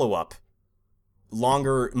follow-up,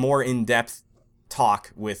 longer, more in-depth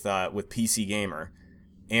talk with PC Gamer.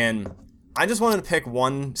 And I just wanted to pick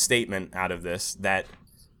one statement out of this that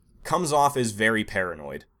comes off as very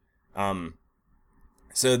paranoid.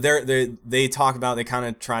 So they talk about, they kind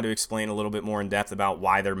of try to explain a little bit more in depth about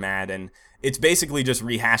why they're mad, and it's basically just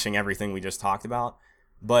rehashing everything we just talked about.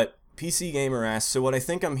 But PC Gamer asks, so what I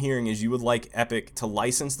think I'm hearing is you would like Epic to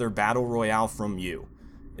license their Battle Royale from you.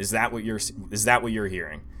 Is that what you're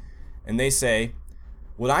hearing? And they say,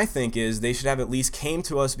 what I think is they should have at least came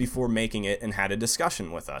to us before making it and had a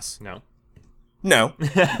discussion with us. No,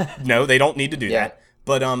 they don't need to do that.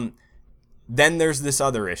 But then there's this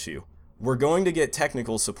other issue. We're going to get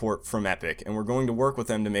technical support from Epic, and we're going to work with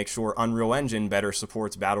them to make sure Unreal Engine better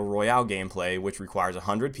supports Battle Royale gameplay, which requires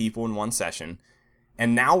 100 people in one session.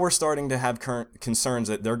 And now we're starting to have current concerns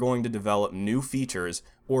that they're going to develop new features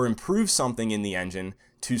or improve something in the engine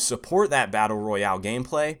to support that Battle Royale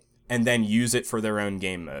gameplay and then use it for their own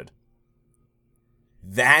game mode.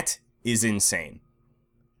 That is insane.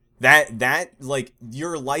 That like,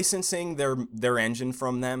 you're licensing their engine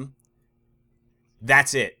from them.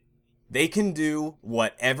 That's it. They can do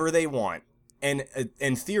whatever they want. And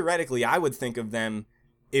theoretically, I would think of them,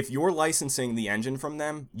 if you're licensing the engine from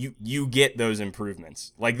them, you get those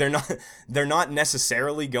improvements. Like, they're not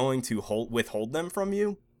necessarily going to withhold them from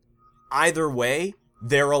you. Either way,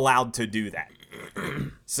 they're allowed to do that.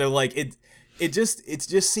 So like, it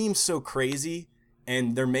just seems so crazy,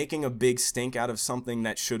 and they're making a big stink out of something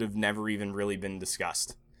that should have never even really been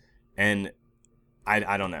discussed. And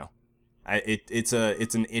I don't know. It's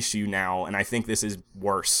an issue now, and I think this is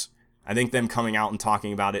worse. I think them coming out and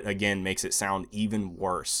talking about it again makes it sound even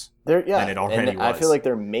worse than it already was. I feel like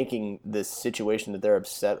they're making this situation that they're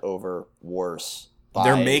upset over worse.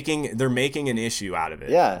 They're making an issue out of it.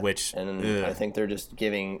 Yeah, I think they're just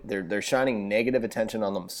they're shining negative attention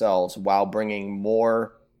on themselves while bringing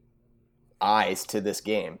more eyes to this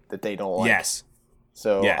game that they don't like. Yes.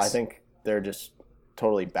 So yes. I think they're just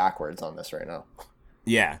totally backwards on this right now.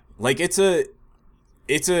 Yeah, like it's a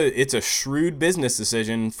shrewd business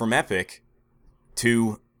decision from Epic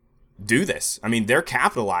to do this. I mean, they're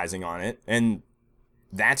capitalizing on it, and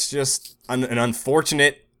that's just an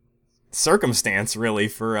unfortunate circumstance, really,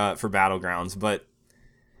 for Battlegrounds. But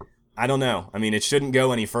I don't know. I mean, it shouldn't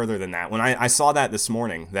go any further than that. When I saw that this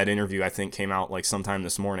morning, that interview I think came out like sometime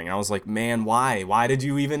this morning, I was like, man, why? Why did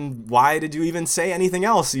you even say anything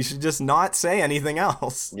else? You should just not say anything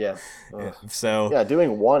else. Yeah. So yeah,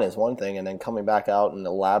 doing one is one thing, and then coming back out and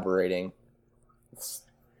elaborating.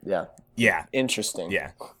 Yeah. Interesting.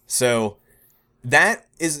 Yeah. So that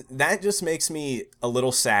just makes me a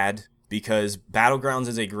little sad because Battlegrounds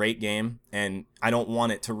is a great game, and I don't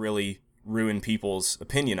want it to really ruin people's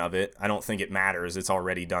opinion of it. I don't think it matters. It's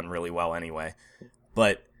already done really well anyway.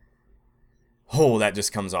 But that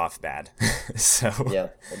just comes off bad. So yeah,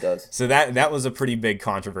 it does. So that was a pretty big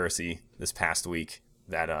controversy this past week.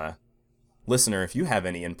 That listener, if you have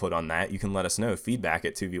any input on that, you can let us know. Feedback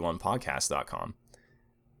at 2v1podcast.com.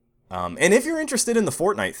 And if you're interested in the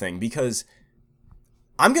Fortnite thing, because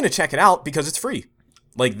I'm going to check it out because it's free.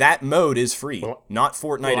 Like, that mode is free, not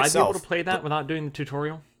Fortnite itself. Will I be able to play that without doing the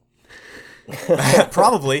tutorial?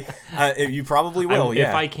 Probably. You probably will, yeah.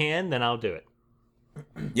 If I can, then I'll do it.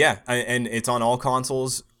 Yeah, and it's on all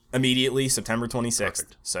consoles immediately, September 26th.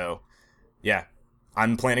 Perfect. So, yeah,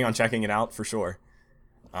 I'm planning on checking it out for sure.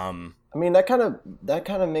 I mean, that kind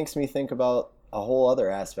of makes me think about a whole other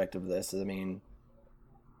aspect of this. I mean,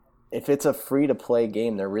 if it's a free-to-play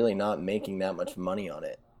game, they're really not making that much money on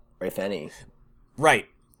it, or if any. Right.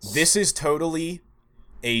 This is totally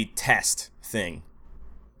a test thing,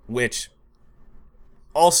 which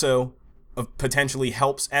also potentially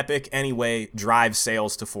helps Epic anyway drive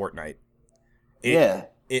sales to Fortnite.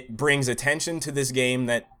 It brings attention to this game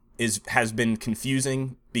that has been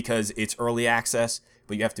confusing because it's early access,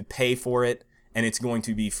 but you have to pay for it, and it's going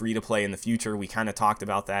to be free to play in the future. We kind of talked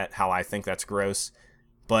about that, how I think that's gross,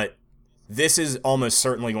 but this is almost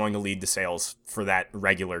certainly going to lead to sales for that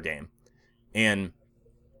regular game, and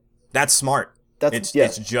that's smart. It's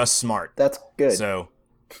just smart. That's good. So,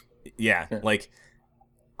 yeah, like,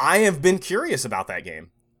 I have been curious about that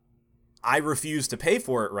game. I refuse to pay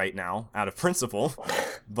for it right now out of principle,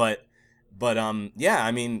 but yeah,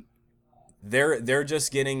 I mean, they're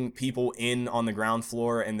just getting people in on the ground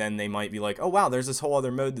floor, and then they might be like, oh wow, there's this whole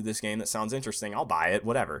other mode to this game that sounds interesting. I'll buy it,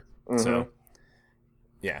 whatever. Mm-hmm. So,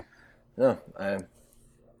 yeah. No,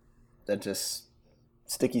 that just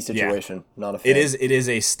sticky situation. Yeah. Not a fan. It is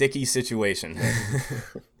a sticky situation.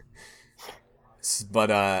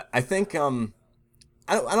 But I think I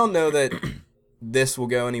don't know that this will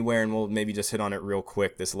go anywhere, and we'll maybe just hit on it real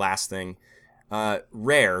quick. This last thing,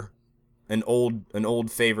 Rare, an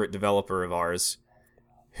old favorite developer of ours,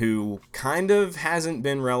 who kind of hasn't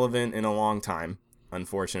been relevant in a long time,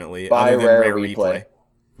 unfortunately. Buy Rare Replay.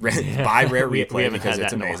 Buy Rare Replay because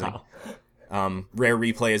it's amazing. Rare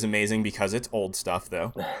Replay is amazing because it's old stuff,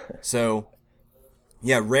 though. So,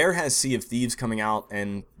 yeah, Rare has Sea of Thieves coming out,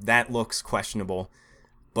 and that looks questionable.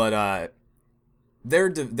 But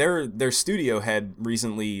their studio head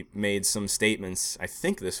recently made some statements, I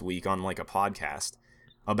think this week, on like a podcast,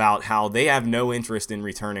 about how they have no interest in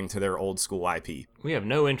returning to their old school IP. We have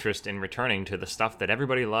no interest in returning to the stuff that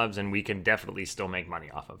everybody loves and we can definitely still make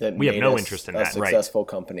money off of. We have no interest in that. A successful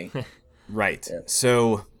company. Right. Yeah.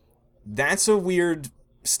 So that's a weird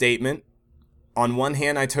statement. On one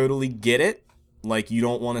hand, I totally get it. Like, you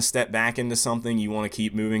don't want to step back into something. You want to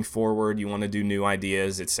keep moving forward. You want to do new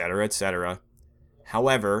ideas, etc., etc.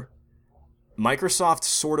 However, Microsoft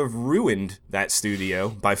sort of ruined that studio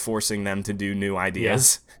by forcing them to do new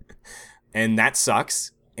ideas. Yeah. And that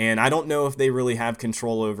sucks. And I don't know if they really have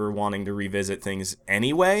control over wanting to revisit things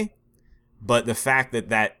anyway. But the fact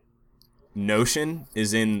that notion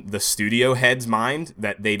is in the studio head's mind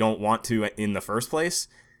that they don't want to in the first place,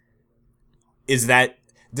 does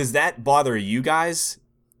that bother you guys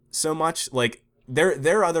so much? Like,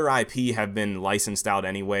 their other IP have been licensed out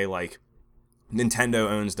anyway. Like, Nintendo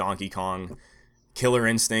owns Donkey Kong. Killer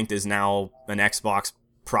Instinct is now an Xbox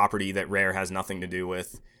property that Rare has nothing to do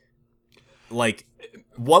with. Like,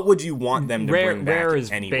 what would you want them to bring back? Rare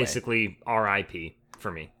is anyway? Basically our IP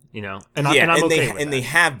for me, you know? And I'm okay with that. They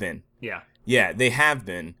have been. Yeah. Yeah, they have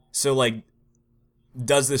been. So, like,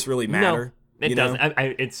 does this really matter? No, it doesn't.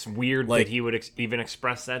 It's weird that he would even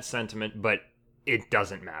express that sentiment, but it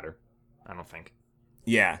doesn't matter, I don't think.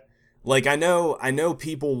 Yeah. Like, I know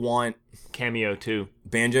people want Cameo too.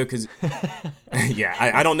 Banjo, because yeah,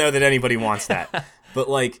 I don't know that anybody wants that. But,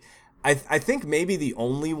 like, I think maybe the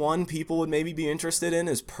only one people would maybe be interested in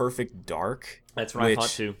is Perfect Dark. That's what I thought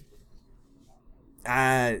too.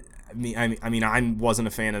 I wasn't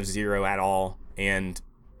a fan of Zero at all, and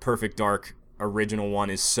Perfect Dark original one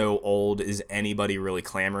is so old. Is anybody really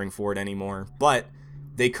clamoring for it anymore? But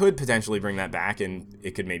they could potentially bring that back, and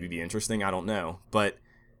it could maybe be interesting. I don't know. But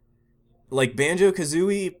like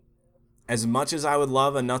Banjo-Kazooie, as much as I would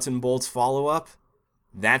love a Nuts and Bolts follow-up,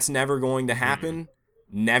 that's never going to happen.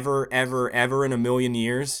 Never, ever, ever in a million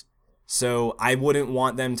years. So I wouldn't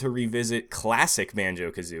want them to revisit classic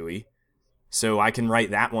Banjo-Kazooie. So I can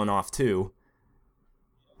write that one off too.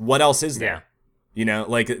 What else is there? Yeah. You know,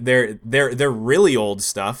 like they're really old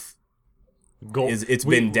stuff. It's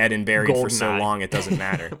been dead and buried for so long it doesn't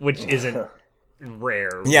matter. Which isn't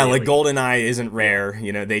rare. Yeah, really. like GoldenEye isn't rare.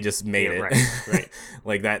 You know, they just made it. Right.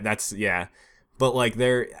 Like that's yeah. But like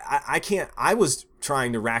I can't. I was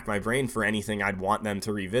trying to rack my brain for anything I'd want them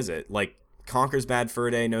to revisit. Like Conker's Bad Fur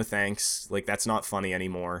Day, no thanks. Like that's not funny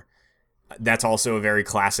anymore. That's also a very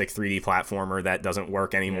classic 3D platformer that doesn't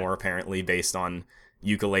work anymore, apparently, based on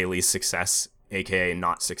Yooka-Laylee's success, aka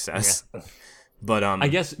not success. Yeah. But I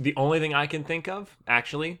guess the only thing I can think of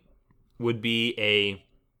actually would be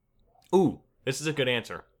this is a good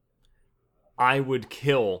answer. I would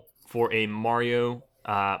kill for a Mario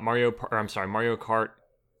Kart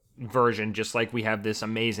version, just like we have this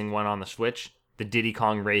amazing one on the Switch, the Diddy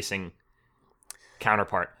Kong Racing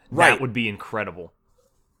counterpart. Right. That would be incredible.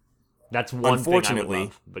 That's one thing I would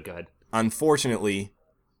love, but go ahead. Unfortunately,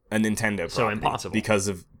 a Nintendo property. So impossible. Because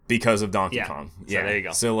of Donkey Kong. Yeah. So there you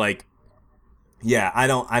go. So like, yeah, I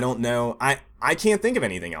don't know. I can't think of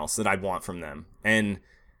anything else that I'd want from them. And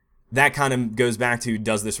that kind of goes back to,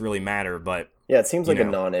 does this really matter? But yeah, it seems like a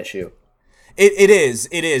non-issue. It is,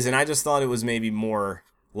 and I just thought it was maybe more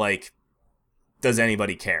like, does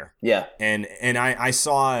anybody care? Yeah. And I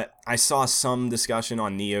saw some discussion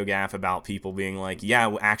on NeoGAF about people being like,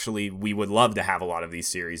 yeah, actually, we would love to have a lot of these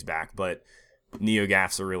series back, but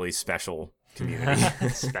NeoGAF's a really special community.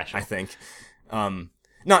 Special. I think.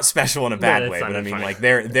 Not special in a bad way, but I mean, like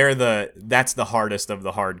that's the hardest of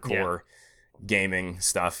the hardcore gaming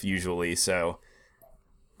stuff usually. So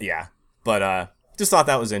yeah, but just thought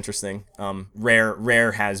that was interesting.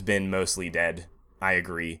 Rare has been mostly dead. I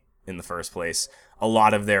agree. In the first place, a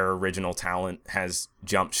lot of their original talent has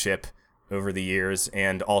jumped ship over the years,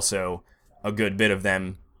 and also a good bit of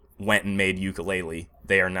them went and made Yooka-Laylee.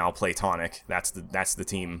 They are now Playtonic. That's the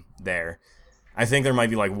team there. I think there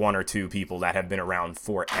might be like one or two people that have been around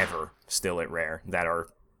forever still at Rare that are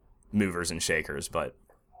movers and shakers. But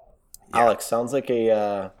yeah. Alex, sounds like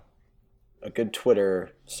a good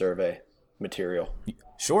Twitter survey material.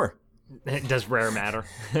 Sure. Does Rare matter?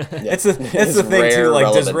 It's the thing too. Like,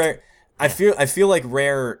 relevant. Does Rare? I feel like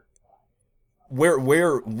Rare.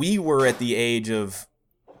 Where we were at the age of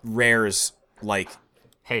Rare's like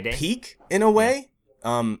heyday peak in a way.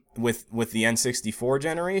 With the N64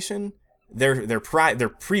 generation, their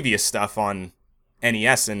previous stuff on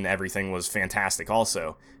NES and everything was fantastic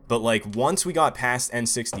also. But like once we got past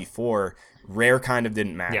N64, Rare kind of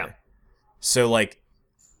didn't matter. Yeah. So like.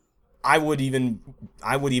 I would even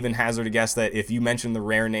hazard a guess that if you mention the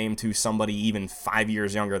Rare name to somebody even 5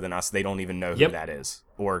 years younger than us, they don't even know who that is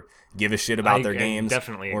or give a shit about their games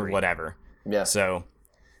or whatever. Yeah. So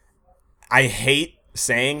I hate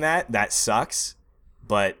saying that. That sucks,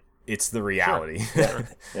 but it's the reality. Sure.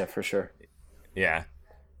 Yeah, for sure. Yeah.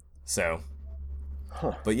 So,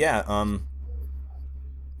 but yeah, I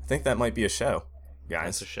think that might be a show,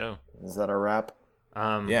 guys. That's a show. Is that a wrap?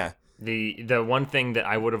 Yeah. The one thing that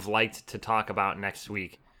I would have liked to talk about next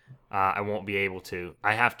week, I won't be able to.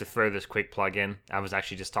 I have to throw this quick plug in. I was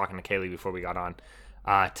actually just talking to Kaylee before we got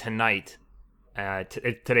on. Tonight,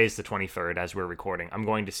 today's the 23rd as we're recording. I'm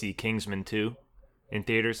going to see Kingsman 2 in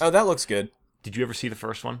theaters. Oh, that looks good. Did you ever see the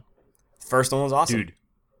first one? First one was awesome. Dude,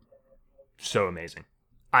 so amazing.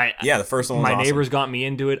 The first one was awesome. My neighbors got me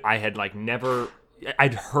into it. I had never...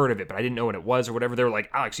 I'd heard of it, but I didn't know what it was or whatever. They were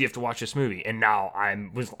like, Alex, you have to watch this movie. And now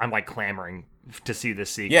I'm like clamoring to see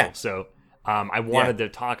this sequel. Yeah. So I wanted to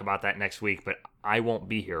talk about that next week, but I won't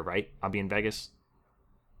be here, right? I'll be in Vegas.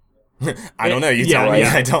 I don't know. You tell me.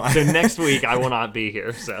 Yeah. I don't. So next week I will not be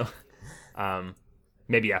here. So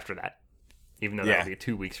maybe after that, even though that'll be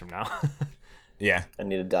 2 weeks from now. Yeah. I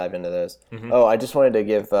need to dive into those. Mm-hmm. Oh, I just wanted to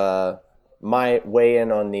give my weigh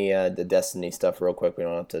in on the Destiny stuff real quick. We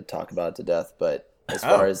don't have to talk about it to death, but as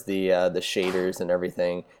far as the shaders and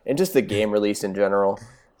everything, and just the game release in general.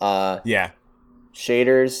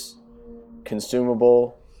 Shaders,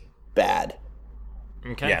 consumable, bad.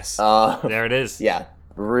 Okay. Yes. There it is. Yeah,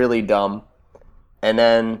 really dumb. And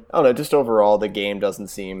then, I don't know, just overall, the game doesn't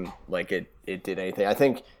seem like it did anything. I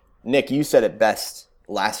think, Nick, you said it best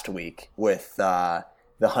last week with the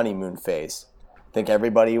honeymoon phase. think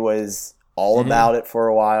everybody was all about it for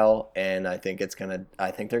a while, and I think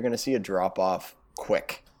they're gonna see a drop off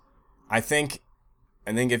quick. I think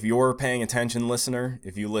if you're paying attention, listener,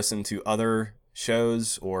 if you listen to other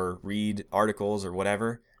shows or read articles or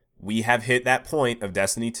whatever, we have hit that point of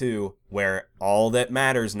Destiny 2 where all that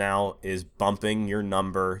matters now is bumping your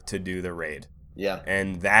number to do the raid. Yeah.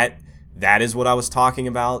 And that is what I was talking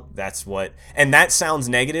about. And that sounds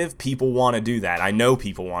negative. People want to do that. I know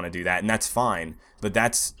people want to do that, and that's fine. But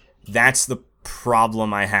that's the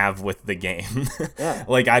problem I have with the game. Yeah.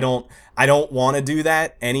 Like I don't want to do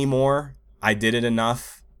that anymore. I did it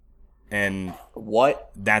enough, and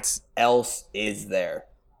what else is there?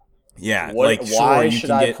 Yeah. Why should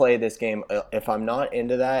I play this game if I'm not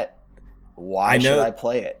into that? Why should I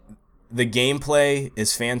play it? The gameplay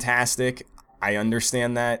is fantastic. I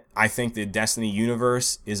understand that. I think the Destiny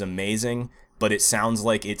universe is amazing, but it sounds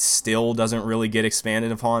like it still doesn't really get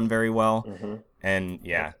expanded upon very well. Mm-hmm. And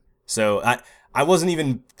yeah, so I wasn't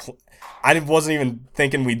even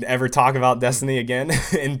thinking we'd ever talk about Destiny again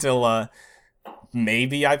until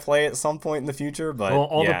maybe I play at some point in the future. But well,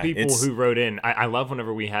 all the people who wrote in, I love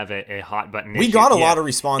whenever we have a hot button issue. We got a lot of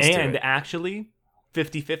response to it. And actually,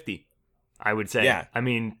 50-50, I would say. Yeah. I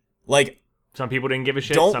mean, like, some people didn't give a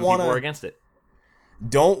shit. Some people were against it.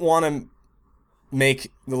 Don't want to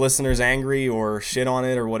make the listeners angry or shit on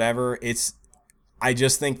it or whatever. I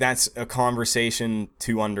just think that's a conversation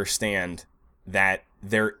to understand that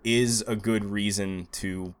there is a good reason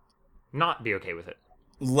to not be okay with it.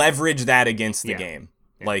 Leverage that against the game.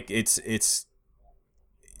 Yeah. Like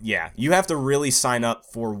you have to really sign up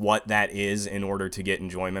for what that is in order to get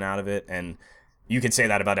enjoyment out of it. And you could say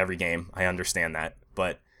that about every game. I understand that,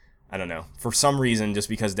 but I don't know. For some reason, just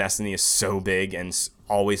because Destiny is so big and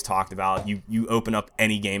always talked about, you open up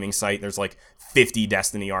any gaming site, there's like 50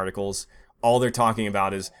 Destiny articles. All they're talking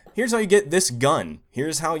about is, here's how you get this gun.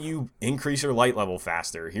 Here's how you increase your light level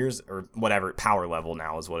faster. Or whatever, power level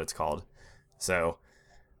now is what it's called. So,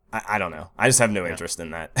 I don't know. I just have no interest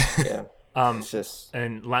in that. Yeah.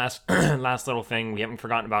 And last little thing, we haven't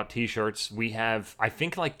forgotten about t-shirts. We have, I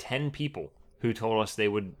think, like 10 people who told us they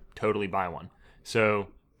would totally buy one. So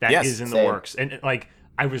that is in the works. And like,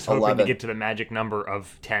 I was hoping to get to the magic number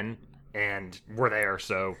of 10, and we're there.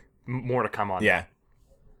 So more to come on that.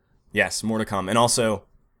 Yes, more to come. And also,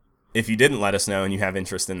 if you didn't let us know and you have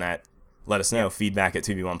interest in that, let us know. Feedback at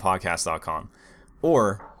 2v1podcast.com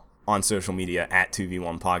or on social media at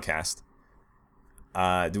 2v1podcast.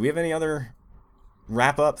 Do we have any other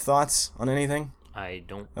wrap-up thoughts on anything? I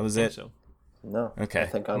don't That was think it? so. No. Okay.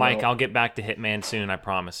 Mike, I'll get back to Hitman soon, I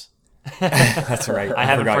promise. That's right. I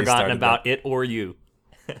haven't forgotten about it or you.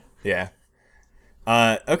 Yeah.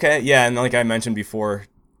 Okay, yeah, and like I mentioned before,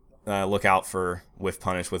 look out for With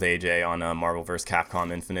Punish with AJ on Marvel vs.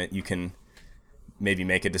 Capcom Infinite. You can maybe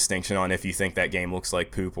make a distinction on if you think that game looks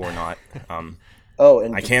like poop or not.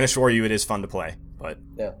 And I can't assure you it is fun to play, but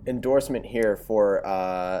endorsement here for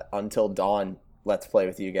Until Dawn Let's Play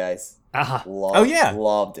with you guys.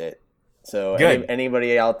 Loved it. So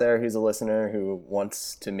anybody out there who's a listener who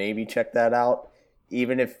wants to maybe check that out,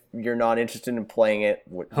 even if you're not interested in playing it,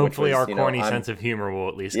 hopefully our corny sense of humor will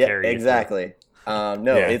at least carry you. Exactly.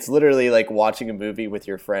 It's literally like watching a movie with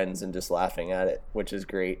your friends and just laughing at it, which is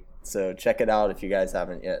great. So check it out if you guys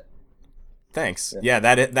haven't yet. Thanks. Yeah,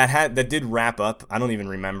 that did wrap up. I don't even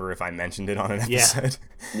remember if I mentioned it on an episode.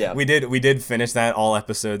 Yeah. We did finish that. All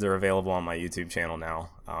episodes are available on my YouTube channel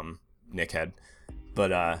now. Nickhead.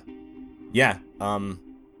 But I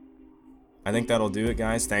think that'll do it,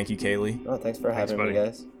 guys. Thank you, Kaylee. Oh, thanks for having me,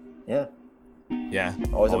 guys. Yeah. Yeah.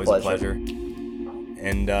 Always a pleasure.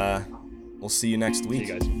 And we'll see you next week.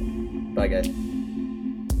 See you guys. Bye, guys.